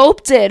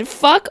 sculpted.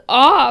 Fuck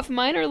off.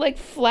 Mine are, like,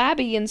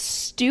 flabby and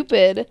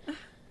stupid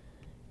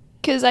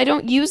because I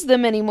don't use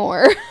them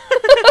anymore.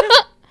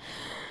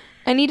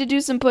 I need to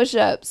do some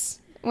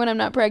push-ups when I'm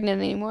not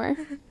pregnant anymore.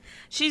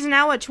 She's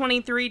now a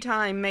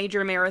 23-time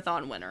major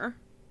marathon winner.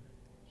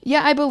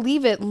 Yeah, I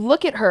believe it.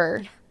 Look at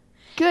her.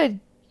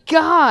 Good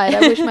God. I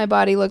wish my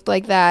body looked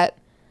like that.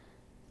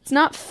 It's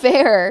not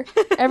fair.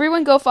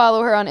 Everyone go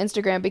follow her on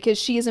Instagram because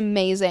she is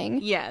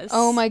amazing. Yes.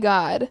 Oh my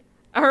God.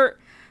 Her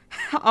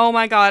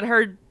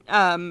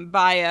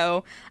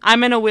bio.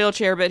 I'm in a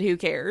wheelchair, but who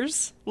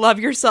cares? Love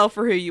yourself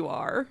for who you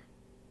are.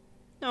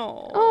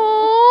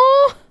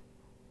 Oh.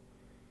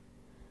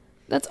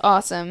 That's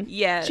awesome.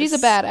 Yes. She's a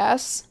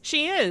badass.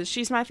 She is.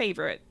 She's my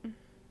favorite.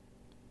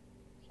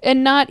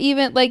 And not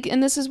even, like,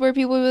 and this is where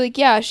people will be like,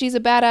 yeah, she's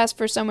a badass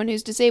for someone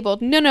who's disabled.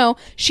 No,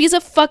 she's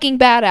a fucking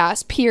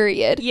badass,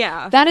 period.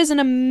 Yeah. That is an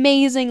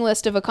amazing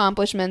list of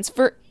accomplishments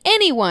for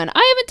anyone.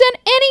 I haven't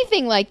done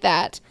anything like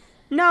that.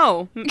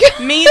 No.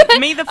 Me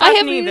the fuck I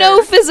have neither.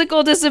 no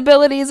physical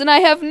disabilities, and I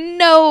have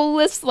no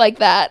list like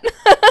that.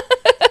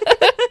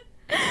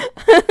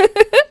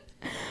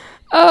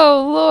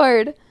 Oh,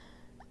 Lord.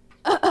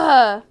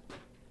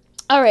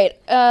 All right,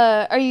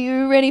 are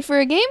you ready for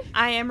a game?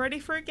 I am ready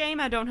for a game.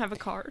 I don't have a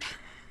card.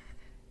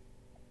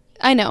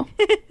 I know.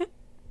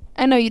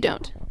 I know you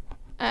don't.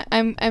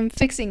 I'm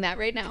fixing that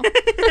right now.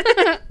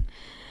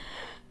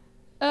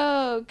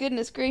 Oh,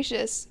 goodness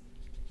gracious.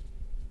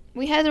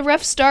 We had a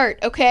rough start,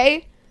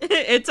 okay?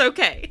 It's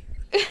okay.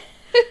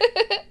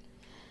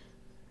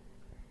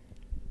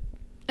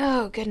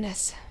 Oh,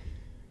 goodness.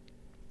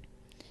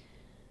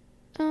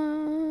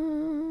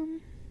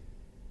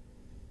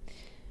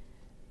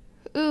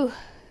 Ooh.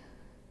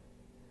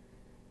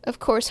 Of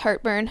course,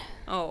 heartburn.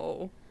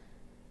 Oh.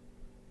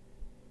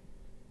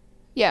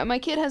 Yeah, my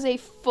kid has a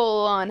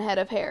full-on head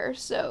of hair,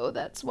 so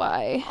that's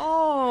why.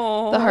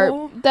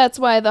 Oh. That's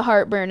why the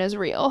heartburn is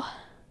real.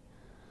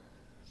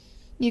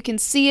 You can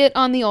see it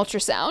on the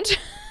ultrasound.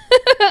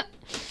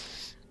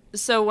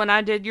 So when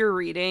I did your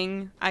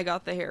reading, I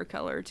got the hair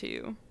color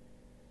too.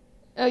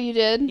 Oh, you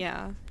did?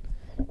 Yeah.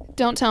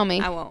 Don't tell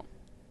me. I won't.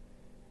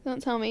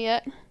 Don't tell me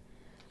yet.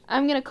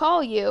 I'm gonna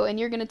call you, and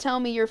you're gonna tell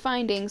me your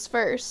findings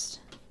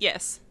first.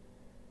 Yes.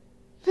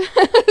 so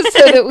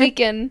that we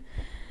can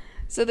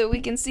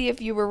see if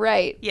you were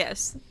right.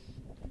 Yes.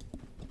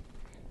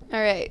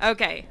 All right.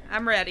 Okay,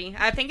 I'm ready.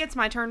 I think it's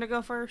my turn to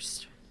go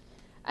first.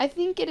 I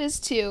think it is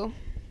too.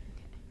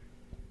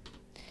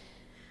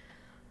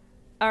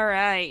 All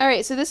right. All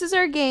right, so this is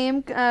our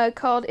game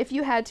called If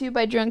You Had To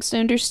by Drunk,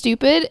 Stoned, or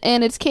Stupid,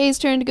 and it's Kay's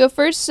turn to go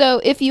first,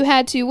 so if you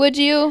had to, would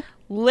you?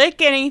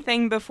 Lick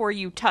anything before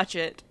you touch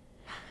it.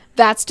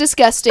 That's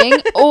disgusting.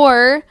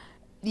 Or,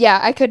 yeah,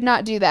 I could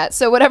not do that.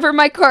 So whatever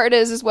my card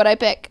is what I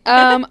pick.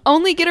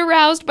 Only get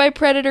aroused by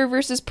predator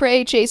versus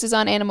prey chases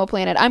on Animal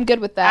Planet. I'm good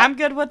with that. I'm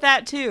good with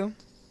that, too.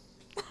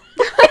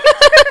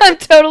 I'm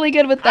totally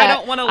good with that. I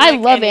don't want to lick I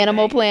love anything.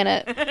 Animal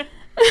Planet.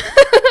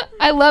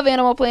 I love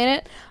Animal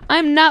Planet.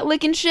 I'm not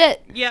licking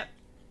shit. Yep.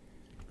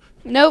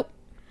 Nope.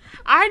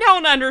 I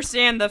don't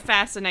understand the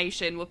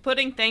fascination with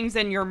putting things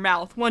in your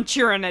mouth once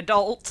you're an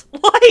adult.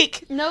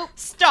 Like, nope.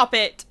 Stop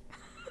it.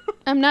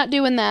 I'm not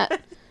doing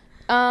that.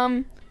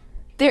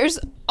 There's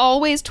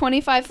always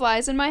 25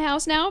 flies in my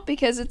house now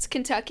because it's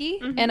Kentucky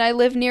and I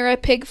live near a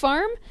pig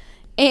farm.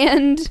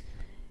 And,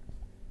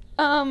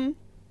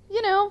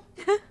 you know,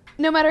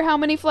 no matter how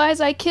many flies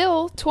I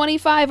kill,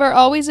 25 are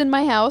always in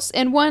my house.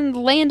 And one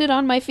landed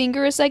on my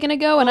finger a second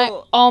ago and I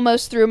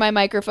almost threw my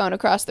microphone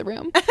across the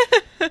room.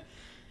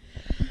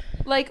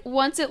 Like,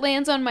 once it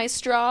lands on my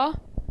straw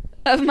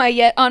of my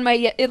in my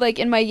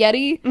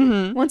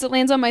Yeti, once it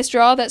lands on my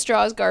straw, that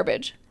straw is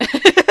garbage.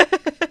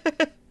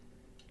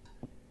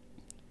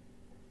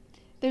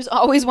 There's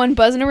always one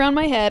buzzing around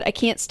my head. I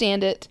can't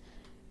stand it.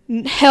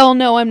 Hell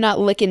no, I'm not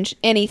licking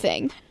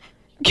anything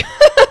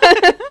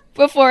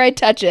before I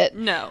touch it.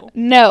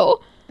 No.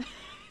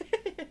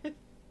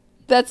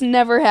 That's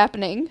never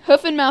happening.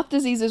 Hoof and mouth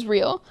disease is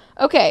real.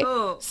 Okay,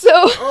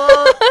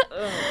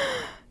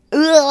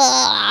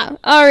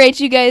 all right,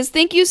 you guys.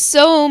 Thank you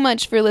so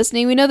much for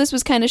listening. We know this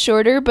was kind of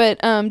shorter,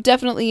 but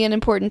definitely an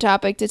important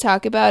topic to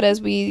talk about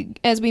as we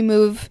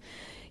move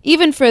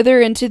even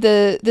further into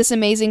this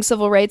amazing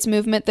civil rights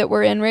movement that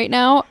we're in right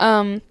now.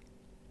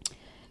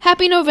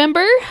 Happy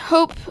November.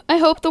 I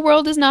hope the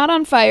world is not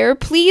on fire.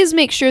 Please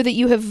make sure that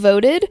you have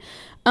voted,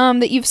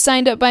 that you've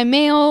signed up by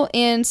mail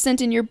and sent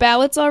in your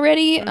ballots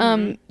already.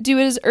 Do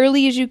it as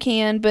early as you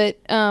can,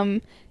 but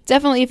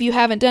definitely if you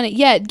haven't done it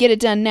yet, get it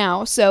done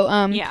now. So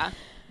yeah.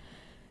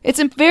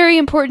 It's very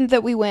important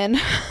that we win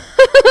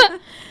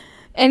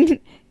and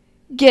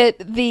get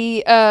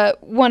the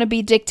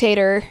wannabe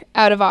dictator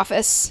out of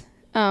office,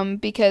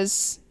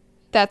 because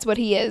that's what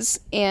he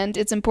is, and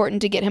it's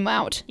important to get him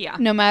out. Yeah.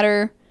 No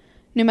matter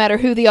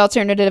who the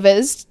alternative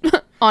is,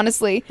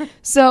 honestly.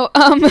 So,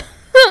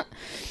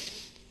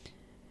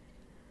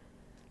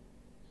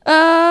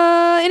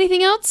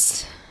 Anything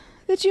else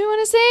that you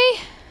want to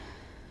say?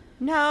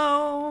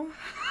 No.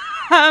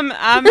 I'm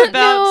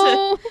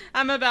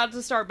about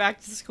to start back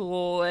to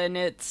school, and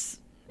it's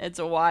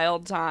a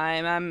wild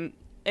time.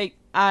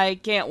 I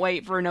can't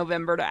wait for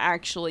November to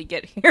actually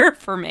get here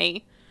for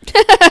me.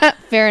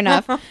 Fair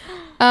enough.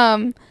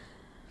 I'm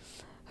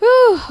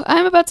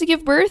about to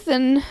give birth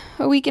in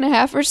a week and a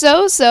half or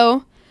so,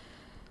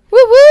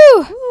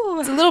 woo!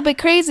 It's a little bit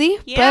crazy,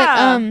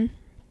 but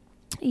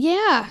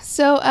yeah.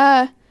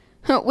 So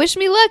wish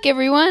me luck,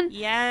 everyone.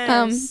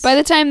 Yes. By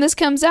the time this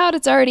comes out,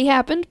 it's already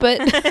happened,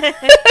 but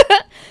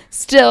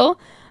still.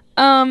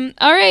 All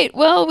right.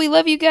 Well, we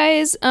love you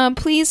guys.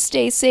 Please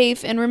stay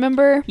safe, and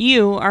remember,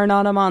 you are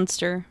not a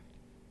monster.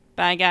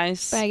 Bye,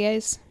 guys. Bye,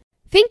 guys.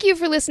 Thank you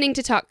for listening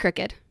to Talk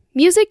Crooked.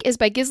 Music is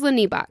by Gisla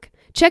Niebach.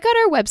 Check out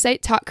our website,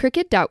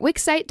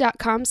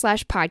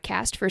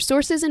 talkcrooked.wixsite.com/podcast for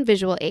sources and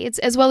visual aids,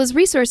 as well as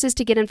resources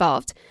to get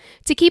involved.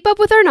 To keep up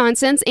with our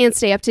nonsense and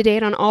stay up to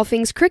date on all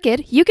things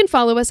crooked, you can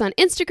follow us on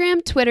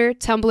Instagram, Twitter,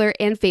 Tumblr,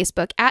 and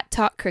Facebook at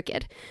Talk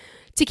Crooked.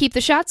 To keep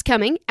the shots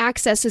coming,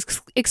 access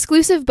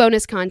exclusive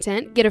bonus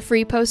content, get a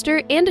free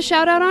poster, and a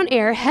shout out on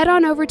air, head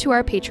on over to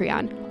our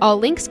Patreon. All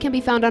links can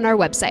be found on our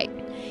website.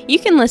 You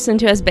can listen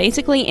to us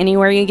basically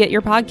anywhere you get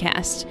your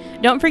podcast.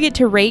 Don't forget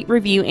to rate,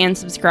 review, and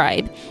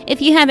subscribe.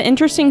 If you have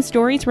interesting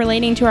stories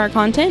relating to our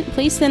content,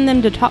 please send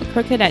them to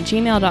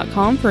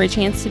talkcrooked@gmail.com for a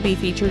chance to be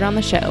featured on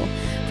the show.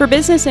 For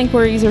business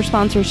inquiries or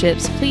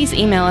sponsorships, please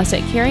email us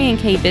at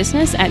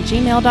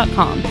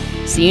carrieandkbusiness@gmail.com.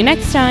 See you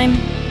next time.